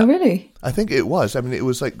 Oh, really? I think it was. I mean, it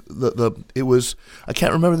was like it was. I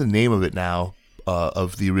can't remember the name of it now,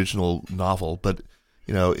 of the original novel, but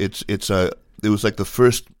it was like the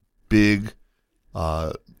first big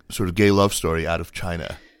sort of gay love story out of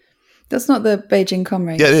China. That's not the Beijing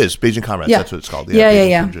Comrades. Yeah, it is Beijing Comrades. Yeah. That's what it's called. Yeah.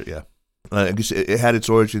 I guess it had its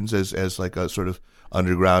origins as like a sort of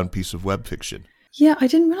underground piece of web fiction. Yeah, I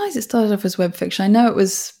didn't realize it started off as web fiction. I know it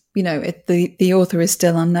was. The author is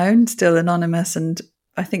still unknown, still anonymous, and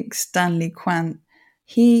I think Stanley Kwan,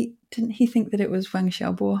 he think that it was Wang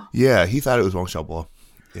Xiaobo. Yeah, he thought it was Wang Xiaobo.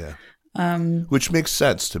 Yeah. Which makes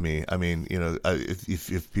sense to me. I mean,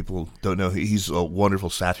 if people don't know, he's a wonderful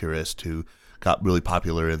satirist who got really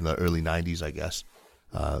popular in the early 90s, I guess.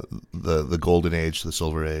 The Golden Age, the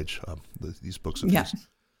Silver Age, these books of his.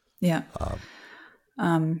 Yeah.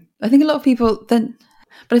 I think a lot of people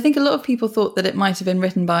but I think a lot of people thought that it might have been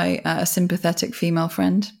written by a sympathetic female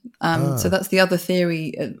friend. So that's the other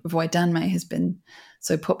theory of why Danmei has been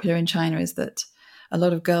so popular in China, is that a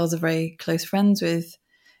lot of girls are very close friends with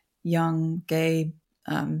young gay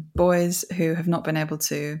boys who have not been able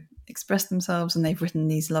to express themselves, and they've written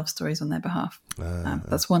these love stories on their behalf.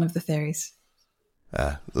 That's one of the theories.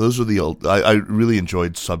 Those were the old. I really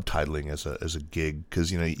enjoyed subtitling as a gig,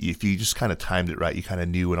 because if you just kind of timed it right, you kind of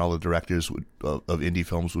knew when all the directors of indie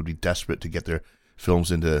films would be desperate to get their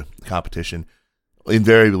films into competition.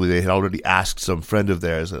 Invariably, they had already asked some friend of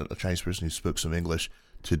theirs, a Chinese person who spoke some English,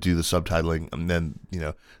 to do the subtitling, and then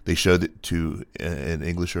they showed it to an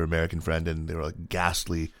English or American friend, and they were like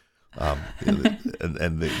ghastly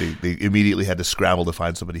And they immediately had to scramble to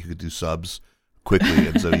find somebody who could do subs quickly,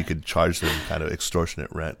 and so you could charge them kind of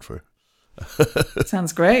extortionate rent for.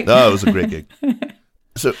 Sounds great. No, it was a great gig.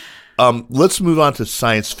 So let's move on to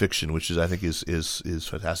science fiction, which I think is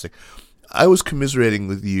fantastic. I was commiserating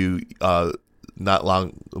with you not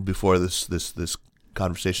long before this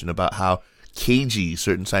conversation about how cagey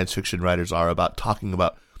certain science fiction writers are about talking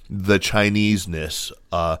about the Chinese-ness.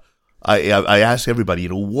 I ask everybody,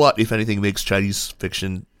 what, if anything, makes science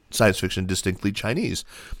fiction distinctly Chinese?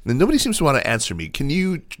 And nobody seems to want to answer me. Can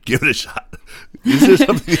you give it a shot? Is there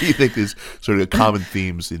something that you think is sort of common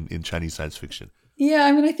themes in Chinese science fiction? Yeah,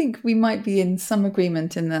 I mean, I think we might be in some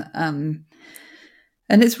agreement in that,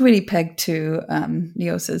 and it's really pegged to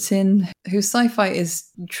Liu Cixin, whose sci-fi is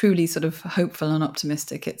truly sort of hopeful and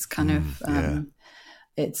optimistic. It's kind of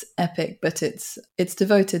it's epic, but it's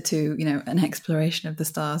devoted to an exploration of the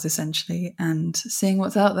stars essentially, and seeing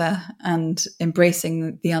what's out there and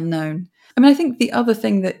embracing the unknown. I mean, I think the other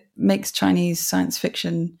thing that makes Chinese science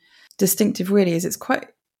fiction distinctive really is it's quite,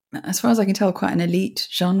 as far as I can tell, quite an elite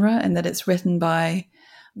genre, in that it's written by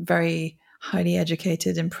very highly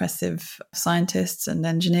educated, impressive scientists and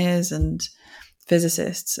engineers and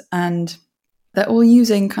physicists, and they're all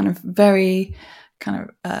using kind of very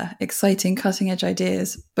exciting, cutting-edge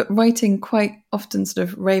ideas, but writing quite often sort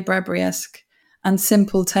of Ray Bradbury-esque and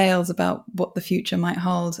simple tales about what the future might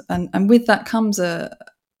hold. And with that comes a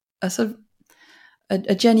sort of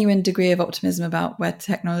a genuine degree of optimism about where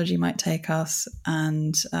technology might take us,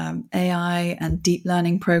 and AI and deep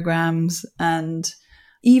learning programs, and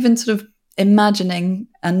even sort of imagining,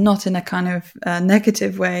 and not in a kind of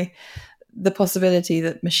negative way, the possibility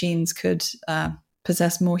that machines could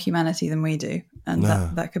possess more humanity than we do. And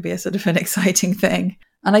that could be a sort of an exciting thing.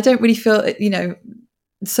 And I don't really feel,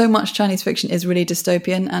 so much Chinese fiction is really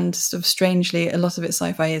dystopian, and sort of strangely, a lot of it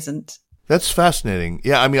sci-fi isn't. That's fascinating.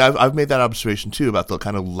 Yeah, I mean, I've made that observation too about the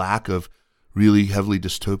kind of lack of really heavily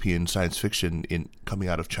dystopian science fiction coming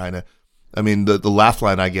out of China. I mean, the laugh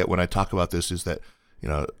line I get when I talk about this is that,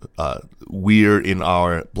 we're in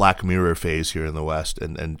our Black Mirror phase here in the West,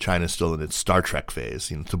 and China's still in its Star Trek phase,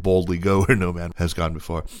 to boldly go where no man has gone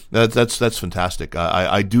before. That's fantastic.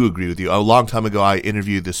 I do agree with you. A long time ago, I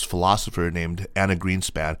interviewed this philosopher named Anna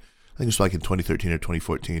Greenspan. I think it was like in 2013 or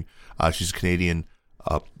 2014. She's a Canadian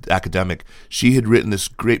academic. She had written this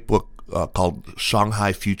great book called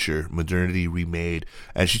Shanghai Future, Modernity Remade,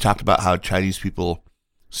 and she talked about how Chinese people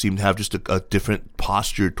seem to have just a different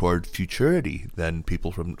posture toward futurity than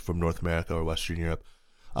people from North America or Western Europe.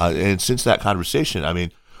 And since that conversation, I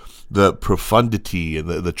mean, the profundity and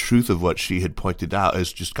the truth of what she had pointed out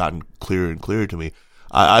has just gotten clearer and clearer to me.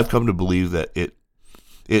 I've come to believe that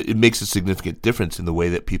it makes a significant difference in the way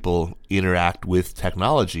that people interact with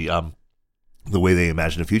technology. The way they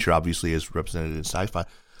imagine a future, obviously, is represented in sci-fi.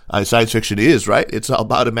 Science fiction is, right? It's all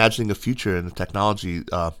about imagining a future, and the technology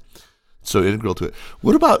so integral to it.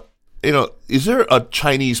 What about, is there a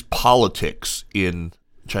Chinese politics in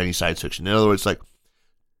Chinese science fiction? In other words, like,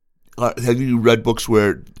 have you read books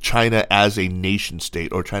where China as a nation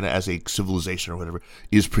state, or China as a civilization or whatever,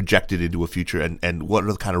 is projected into a future, and what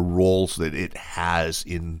are the kind of roles that it has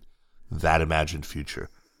in that imagined future?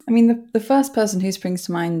 I mean, the first person who springs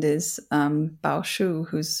to mind is Bao Shu,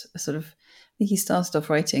 who's I think he started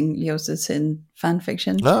off writing Liu Cixin fan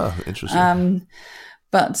fiction. Oh, interesting.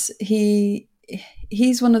 But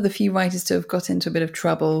he's one of the few writers to have got into a bit of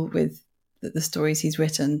trouble with the stories he's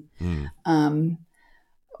written.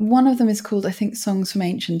 One of them is called, I think, Songs from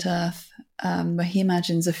Ancient Earth, where he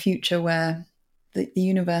imagines a future where the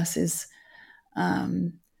universe is, I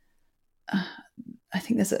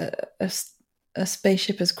think there's a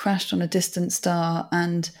spaceship has crashed on a distant star,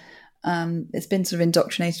 and it's been sort of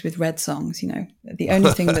indoctrinated with red songs. The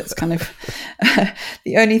only thing that's kind of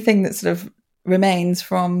the only thing that sort of remains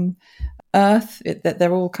from Earth, that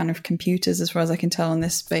they're all kind of computers as far as I can tell on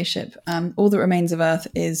this spaceship. All that remains of Earth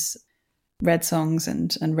is red songs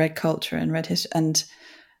and red culture and red history. And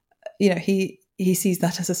he sees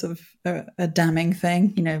that as a sort of a damning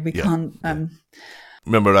thing. We can't.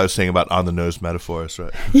 Remember what I was saying about on the nose metaphors,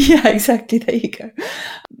 right? Yeah, exactly. There you go.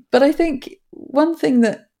 But I think one thing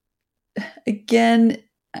that, again,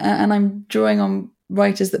 and I'm drawing on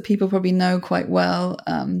writers that people probably know quite well,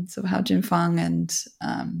 so Hao Jinfang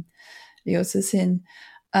and Liu Cixin,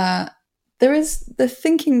 there is the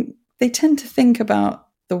thinking, they tend to think about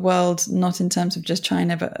the world not in terms of just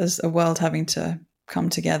China, but as a world having to come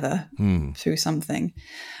together through something.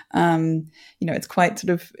 It's quite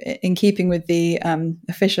sort of in keeping with the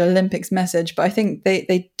official Olympics message, but I think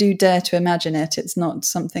they do dare to imagine it. It's not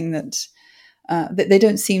something that they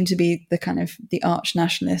don't seem to be the kind of the arch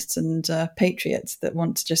nationalists and patriots that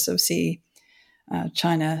want to just sort of see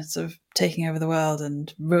China sort of taking over the world,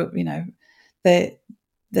 and they're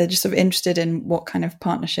just sort of interested in what kind of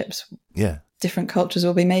partnerships different cultures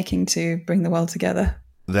will be making to bring the world together.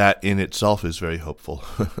 That in itself is very hopeful.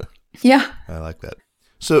 Yeah. I like that.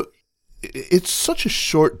 So it's such a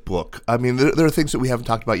short book. I mean, there are things that we haven't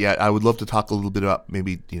talked about yet. I would love to talk a little bit about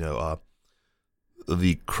maybe,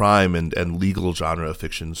 the crime and legal genre of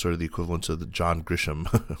fiction, sort of the equivalent of the John Grisham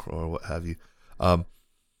or what have you.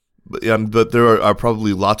 But there are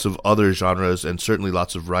probably lots of other genres and certainly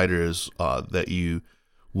lots of writers that you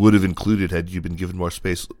would have included had you been given more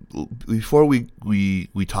space. Before we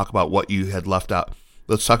talk about what you had left out,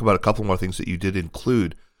 let's talk about a couple more things that you did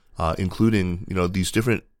include, including these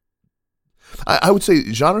different. I would say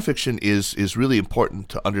genre fiction is really important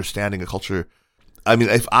to understanding a culture. I mean,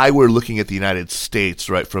 if I were looking at the United States,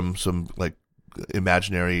 right, from some like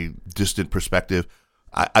imaginary, distant perspective,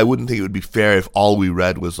 I wouldn't think it would be fair if all we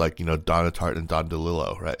read was like, Donna Tartt and Don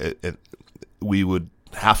DeLillo, right? We would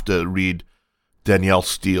have to read Danielle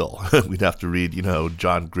Steele. We'd have to read,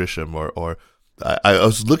 John Grisham or I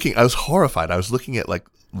was horrified. I was looking at like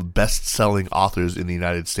best-selling authors in the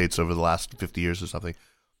United States over the last 50 years or something.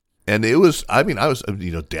 And it was,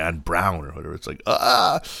 Dan Brown or whatever. It's like,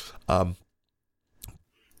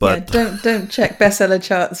 but don't check bestseller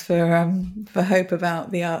charts for hope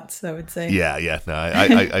about the arts, I would say. Yeah. No,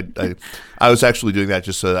 I was actually doing that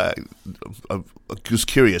just so that I was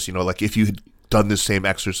curious, like if you had done this same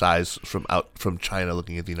exercise from China,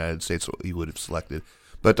 looking at the United States, what you would have selected.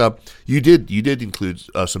 But you did include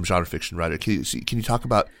some genre fiction writer. Can you talk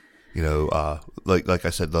about like I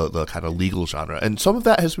said, the kind of legal genre, and some of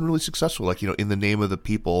that has been really successful. Like In the Name of the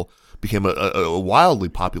People became a wildly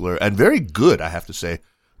popular and very good, I have to say,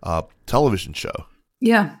 television show.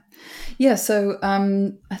 Yeah. So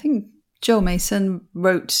I think Joel Mason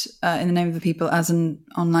wrote In the Name of the People as an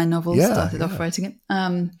online novel, started off writing it.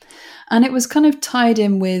 And it was kind of tied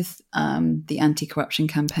in with the anti-corruption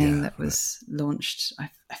campaign that was launched.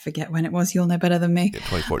 I forget when it was. You'll know better than me.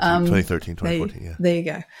 2013, 2014, There you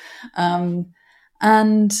go.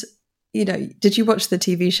 And, did you watch the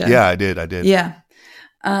TV show? Yeah, I did. Yeah.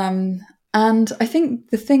 And I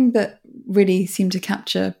think the thing that really seemed to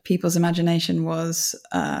capture people's imagination was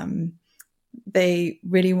they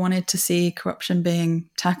really wanted to see corruption being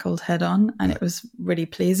tackled head on, and it was really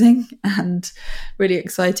pleasing and really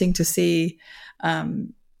exciting to see, the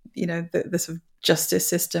sort of justice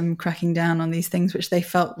system cracking down on these things, which they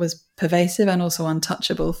felt was pervasive and also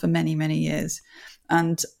untouchable for many, many years.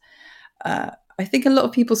 And I think a lot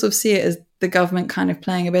of people sort of see it as the government kind of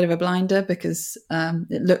playing a bit of a blinder, because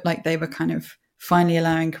it looked like they were kind of finally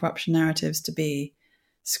allowing corruption narratives to be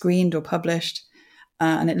screened or published.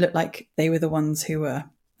 And it looked like they were the ones who were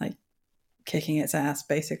like kicking its ass,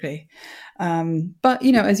 basically. But,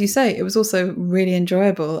 as you say, it was also really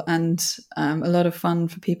enjoyable and a lot of fun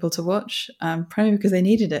for people to watch, probably because they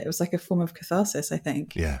needed it. It was like a form of catharsis, I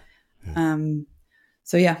think. Yeah.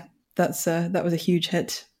 So, yeah, that was a huge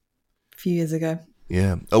hit a few years ago.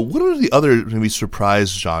 Yeah. What are the other maybe surprise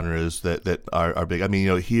genres that are big? I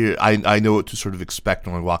mean, here I know what to sort of expect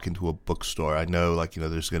when I walk into a bookstore. I know,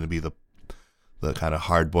 there's going to be the kind of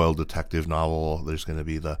hard-boiled detective novel. There's going to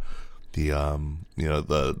be the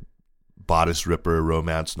bodice ripper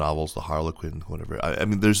romance novels, the Harlequin, whatever. I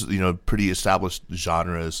mean, there's pretty established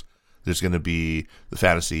genres. There's going to be the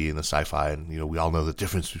fantasy and the sci-fi, and we all know the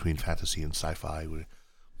difference between fantasy and sci-fi.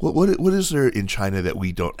 What is there in China that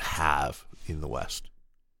we don't have in the West?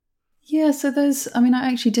 Yeah, so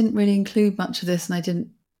I actually didn't really include much of this, and I didn't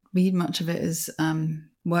read much of it as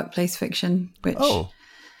workplace fiction, which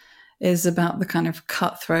is about the kind of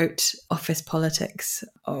cutthroat office politics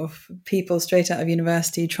of people straight out of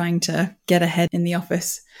university trying to get ahead in the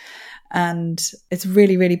office. And it's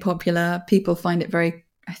really, really popular. People find it very,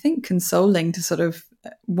 I think, consoling to sort of,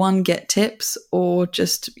 one, get tips or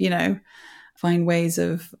just, find ways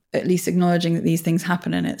of at least acknowledging that these things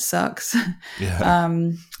happen and it sucks. Yeah.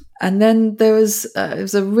 And then it was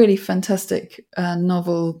a really fantastic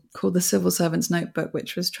novel called The Civil Servant's Notebook,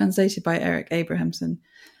 which was translated by Eric Abrahamson.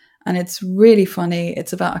 And it's really funny.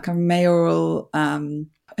 It's about a kind of mayoral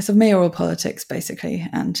politics, basically.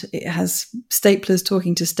 And it has staplers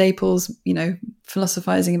talking to staples,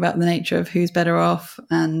 philosophizing about the nature of who's better off,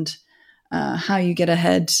 and how you get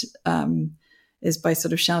ahead is by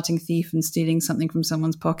sort of shouting thief and stealing something from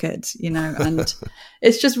someone's pocket, and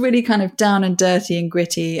it's just really kind of down and dirty and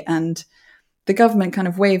gritty. And the government kind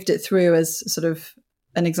of waved it through as sort of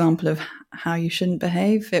an example of how you shouldn't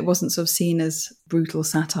behave. It wasn't sort of seen as brutal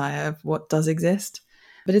satire of what does exist.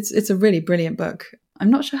 But it's a really brilliant book. I'm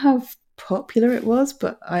not sure how popular it was,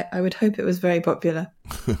 but I would hope it was very popular.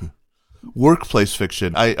 Workplace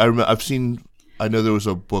fiction. I know there was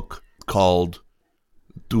a book called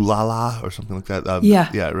Dulala or something like that.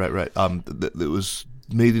 Yeah, right. It was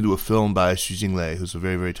made into a film by Xu Jinglei, who's a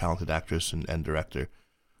very, very talented actress and director,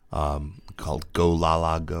 called Go La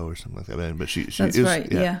La Go or something like that. But she That's is,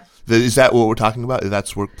 right, yeah. Is that what we're talking about?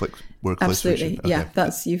 That's workplace Absolutely, fiction? yeah. Okay.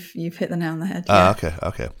 That's you've hit the nail on the head. Yeah.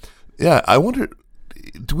 Okay. Yeah, I wonder,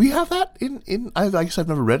 do we have that in I guess I've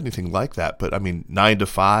never read anything like that, but I mean, 9 to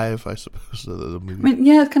 5, I suppose. The movie. I mean,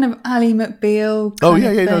 yeah, it's kind of Ally McBeal. There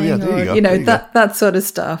you go. That sort of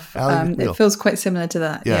stuff. It feels quite similar to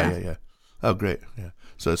that. Yeah. Oh, great. Yeah.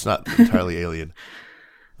 So it's not entirely alien.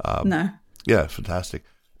 No. Yeah, fantastic.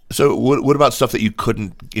 So what about stuff that you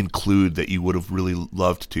couldn't include that you would have really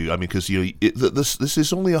loved to? I mean, because this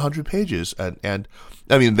is only 100 pages, and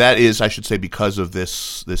I mean that is, I should say, because of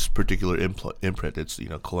this particular imprint. It's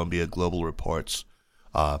Columbia Global Reports,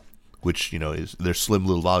 which they're slim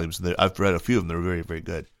little volumes. And I've read a few of them; they're very, very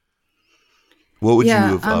good. What would you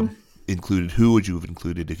have included? Who would you have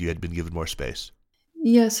included if you had been given more space?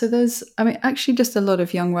 Yeah, so there's, I mean, actually just a lot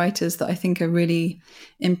of young writers that I think are really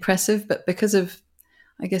impressive, but because of,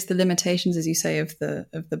 I guess, the limitations, as you say, of the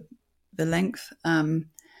length,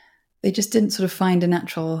 they just didn't sort of find a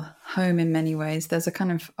natural home in many ways. There's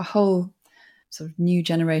a whole sort of new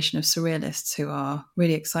generation of surrealists who are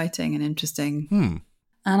really exciting and interesting.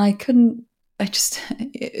 And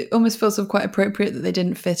it almost feels sort of quite appropriate that they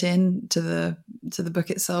didn't fit in to the book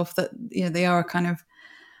itself, that, they are a kind of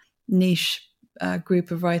niche group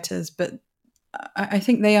of writers, but I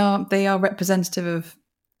think they are representative of,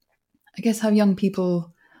 I guess, how young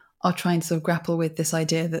people are trying to sort of grapple with this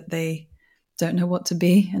idea that they don't know what to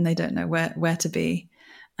be and they don't know where to be.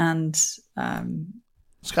 And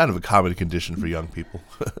it's kind of a common condition for young people.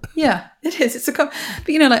 Yeah, it is. But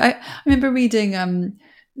I remember reading,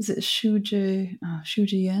 is it Xu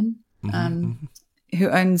Zhiyuan? Who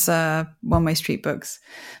owns One Way Street Books.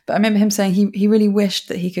 But I remember him saying he really wished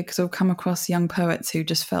that he could sort of come across young poets who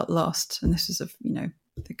just felt lost. And this was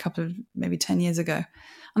a couple of maybe 10 years ago.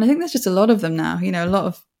 And I think there's just a lot of them now, a lot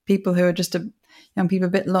of people who are just young people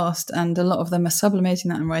a bit lost, and a lot of them are sublimating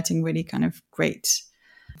that and writing really kind of great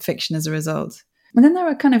fiction as a result. And then there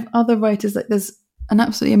are kind of other writers, like there's an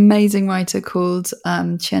absolutely amazing writer called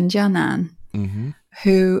Qian Jianan,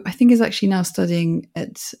 who I think is actually now studying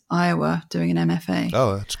at Iowa doing an MFA.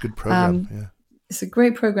 Oh, that's a good program. Yeah. It's a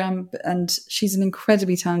great program, and she's an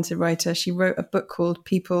incredibly talented writer. She wrote a book called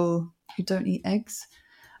People Who Don't Eat Eggs.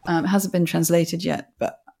 It hasn't been translated yet,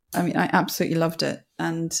 but I mean, I absolutely loved it.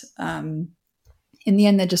 And in the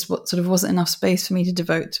end, there just wasn't enough space for me to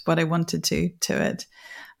devote what I wanted to it.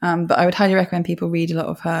 But I would highly recommend people read a lot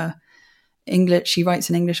of her English. She writes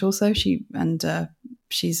in English also.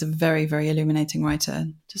 She's a very, very illuminating writer.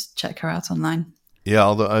 Just check her out online. Yeah,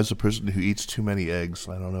 although as a person who eats too many eggs,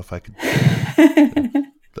 I don't know if I could.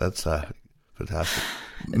 That's fantastic.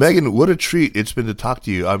 Megan, what a treat it's been to talk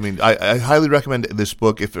to you. I mean, I highly recommend this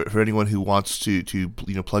book for anyone who wants to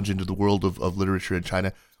plunge into the world of literature in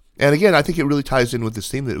China. And again, I think it really ties in with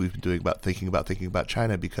this theme that we've been doing about thinking about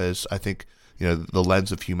China, because I think the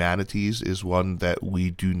lens of humanities is one that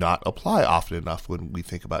we do not apply often enough when we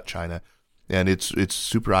think about China. And it's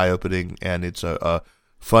super eye-opening, and it's a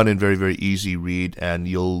fun and very, very easy read, and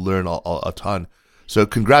you'll learn a ton. So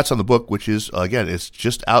congrats on the book, which is, again, it's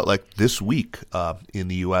just out like this week in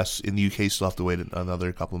the U.S. In the U.K., still have to wait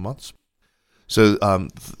another couple of months. So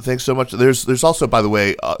thanks so much. There's also, by the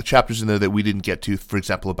way, chapters in there that we didn't get to, for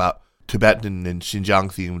example, about Tibetan and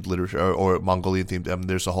Xinjiang-themed literature or Mongolian-themed.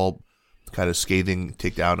 There's a whole kind of scathing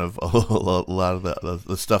takedown of a lot of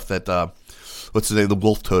the stuff that, what's the name, the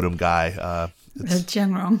wolf totem guy.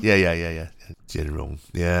 General. Yeah. General.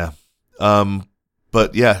 Yeah.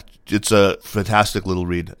 But yeah, it's a fantastic little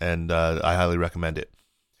read, and I highly recommend it.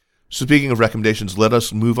 So speaking of recommendations, let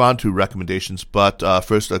us move on to recommendations. But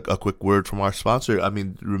first, a quick word from our sponsor. I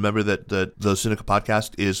mean, remember that the Sinica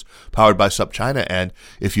podcast is powered by SupChina, and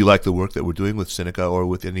if you like the work that we're doing with Sinica or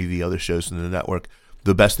with any of the other shows in the network,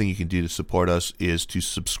 the best thing you can do to support us is to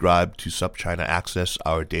subscribe to SupChina Access,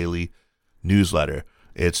 our daily newsletter.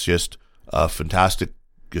 It's just a fantastic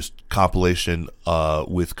compilation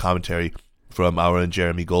with commentary from our own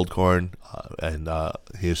Jeremy Goldkorn and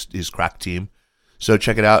his crack team. So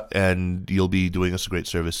check it out, and you'll be doing us a great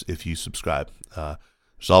service if you subscribe.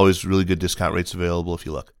 There's always really good discount rates available if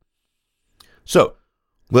you look. So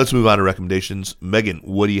let's move on to recommendations. Megan,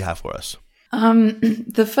 what do you have for us?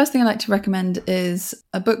 The first thing I'd like to recommend is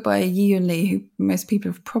a book by Yiyun Li, who most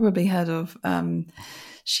people have probably heard of.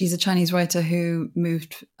 she's a Chinese writer who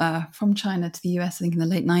moved from China to the US, I think in the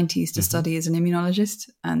late 90s, to study as an immunologist.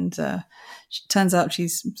 And it turns out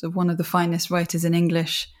she's sort of one of the finest writers in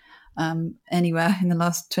English anywhere in the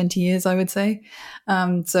last 20 years, I would say.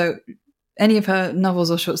 So any of her novels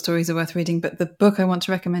or short stories are worth reading. But the book I want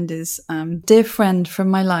to recommend is Dear Friend, From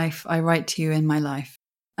My Life, I Write to You in My Life.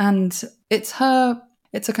 And it's a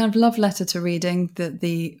kind of love letter to reading,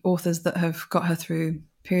 the authors that have got her through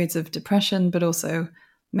periods of depression, but also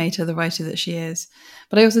made her the writer that she is.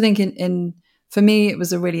 But I also think for me, it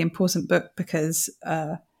was a really important book because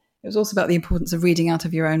it was also about the importance of reading out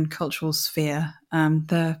of your own cultural sphere.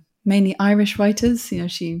 They're mainly Irish writers. You know,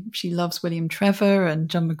 she loves William Trevor and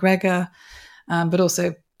John McGregor, but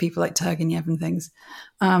also people like Turgenev and things.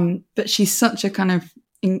 But she's such a kind of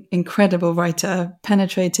incredible writer,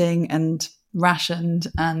 penetrating and rationed,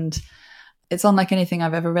 and it's unlike anything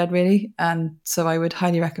I've ever read, really. And so I would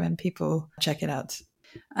highly recommend people check it out.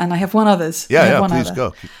 And I have one others. Please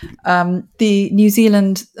go. The New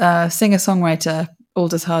Zealand singer-songwriter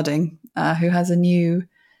Aldous Harding, who has a new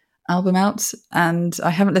album out, and I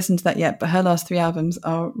haven't listened to that yet, but her last 3 albums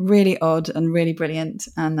are really odd and really brilliant.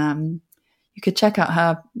 And you could check out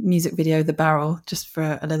her music video, The Barrel, just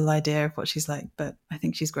for a little idea of what she's like. But I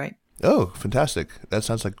think she's great. Oh, fantastic. That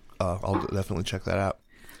sounds like I'll definitely check that out.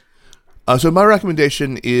 So my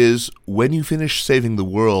recommendation is When You Finish Saving the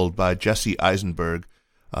World by Jesse Eisenberg,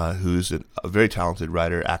 who's a very talented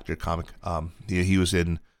writer, actor, comic. He was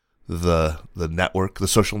in the Network, The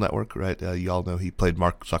Social Network, right? You all know he played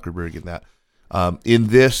Mark Zuckerberg in that. In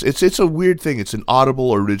this, it's a weird thing. It's an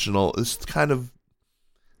Audible original. This kind of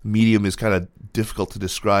medium is kind of difficult to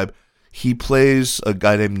describe. He plays a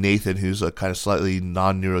guy named Nathan, who's a kind of slightly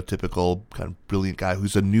non-neurotypical, kind of brilliant guy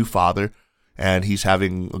who's a new father, and he's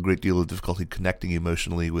having a great deal of difficulty connecting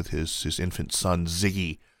emotionally with his infant son,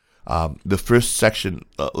 Ziggy. The first section,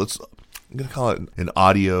 I'm going to call it an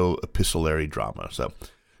audio epistolary drama. So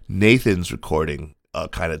Nathan's recording a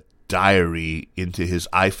kind of diary into his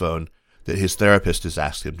iPhone that his therapist has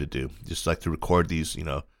asked him to do, just like to record these,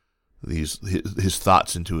 his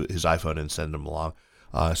thoughts into his iPhone and send them along.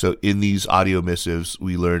 So in these audio missives,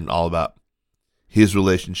 we learn all about his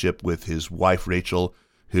relationship with his wife, Rachel,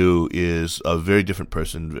 who is a very different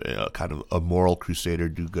person, kind of a moral crusader,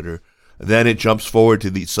 do-gooder. Then it jumps forward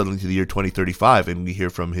suddenly to the year 2035, and we hear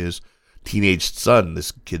from his teenage son,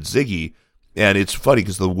 this kid Ziggy. And it's funny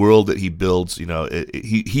because the world that he builds,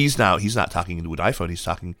 he's not talking into an iPhone, he's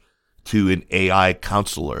talking to an AI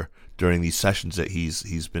counselor during these sessions that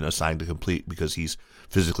he's been assigned to complete because he's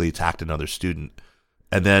physically attacked another student.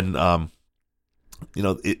 And then,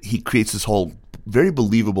 he creates this whole very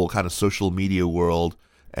believable kind of social media world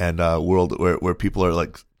and world where people are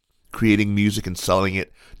like creating music and selling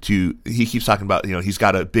it to. He keeps talking about he's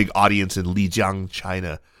got a big audience in Lijiang,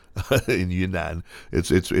 China, in Yunnan. It's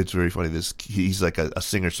very funny. He's like a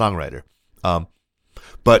singer songwriter,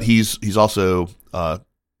 but he's also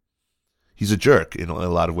he's a jerk in a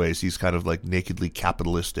lot of ways. He's kind of like nakedly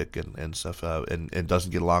capitalistic and stuff, and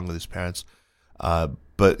doesn't get along with his parents.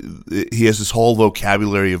 But he has this whole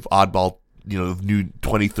vocabulary of oddball, new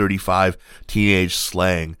 2035 teenage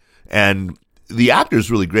slang. And the actor is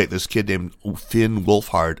really great. This kid named Finn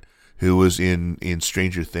Wolfhard, who was in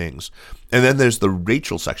Stranger Things. And then there's the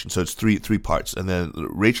Rachel section. So it's three parts. And then the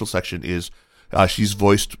Rachel section is, she's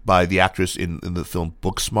voiced by the actress in the film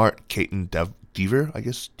Booksmart, Caitlin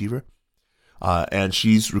Dever. And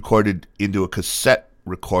she's recorded into a cassette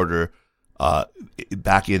recorder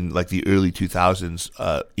back in like the early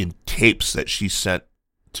 2000s in tapes that she sent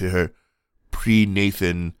to her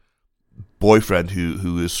pre-Nathan boyfriend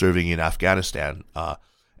who is serving in Afghanistan.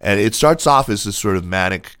 And it starts off as this sort of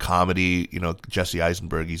manic comedy, Jesse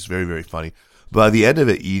Eisenberg, he's very, very funny. But by the end of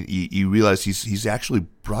it, you realize he's actually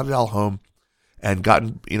brought it all home and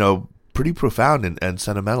gotten, pretty profound and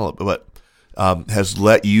sentimental, but has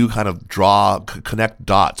let you kind of connect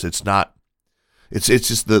dots. It's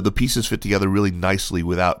just the pieces fit together really nicely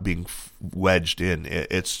without being wedged in.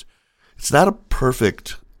 It's not a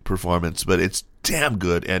perfect performance, but it's damn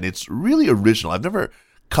good, and it's really original. I've never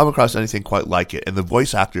come across anything quite like it, and the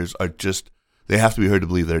voice actors are they have to be heard to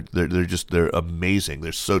believe. They're amazing.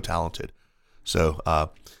 They're so talented. So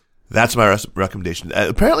that's my recommendation.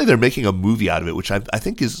 Apparently they're making a movie out of it, which I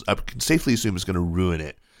think I can safely assume is going to ruin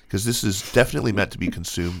it, because this is definitely meant to be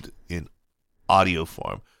consumed in audio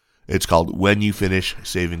form. It's called When You Finish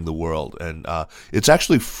Saving the World, and it's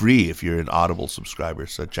actually free if you're an Audible subscriber,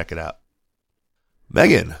 so check it out.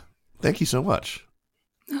 Megan, thank you so much.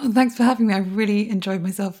 Oh, thanks for having me. I really enjoyed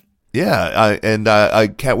myself. Yeah, I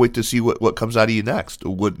can't wait to see what comes out of you next.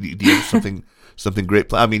 Do you have something something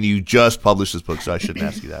great. I mean, you just published this book, so I shouldn't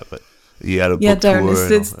ask you that, but you had a book Darren,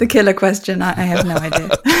 tour. it's the killer question. I have no idea.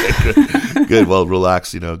 Okay, good. Well,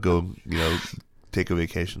 relax. Go. Take a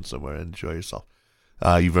vacation somewhere and enjoy yourself.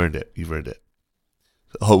 You've earned it.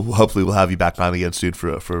 Hopefully, we'll have you back on again soon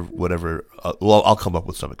for whatever. I'll come up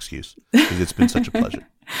with some excuse because it's been such a pleasure.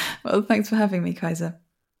 Well, thanks for having me, Kaiser.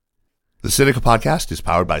 The Sinica Podcast is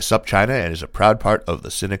powered by SupChina and is a proud part of the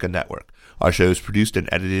Sinica Network. Our show is produced and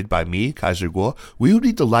edited by me, Kaiser Kuo. We would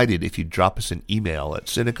be delighted if you drop us an email at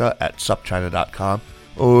sinica@supchina.com,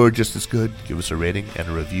 or just as good, give us a rating and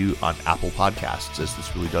a review on Apple Podcasts, as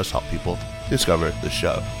this really does help people discover the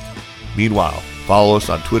show. Meanwhile, follow us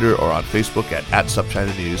on Twitter or on Facebook at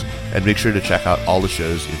SupChina News, and make sure to check out all the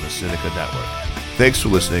shows in the Sinica Network. Thanks for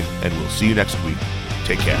listening, and we'll see you next week.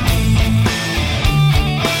 Take care.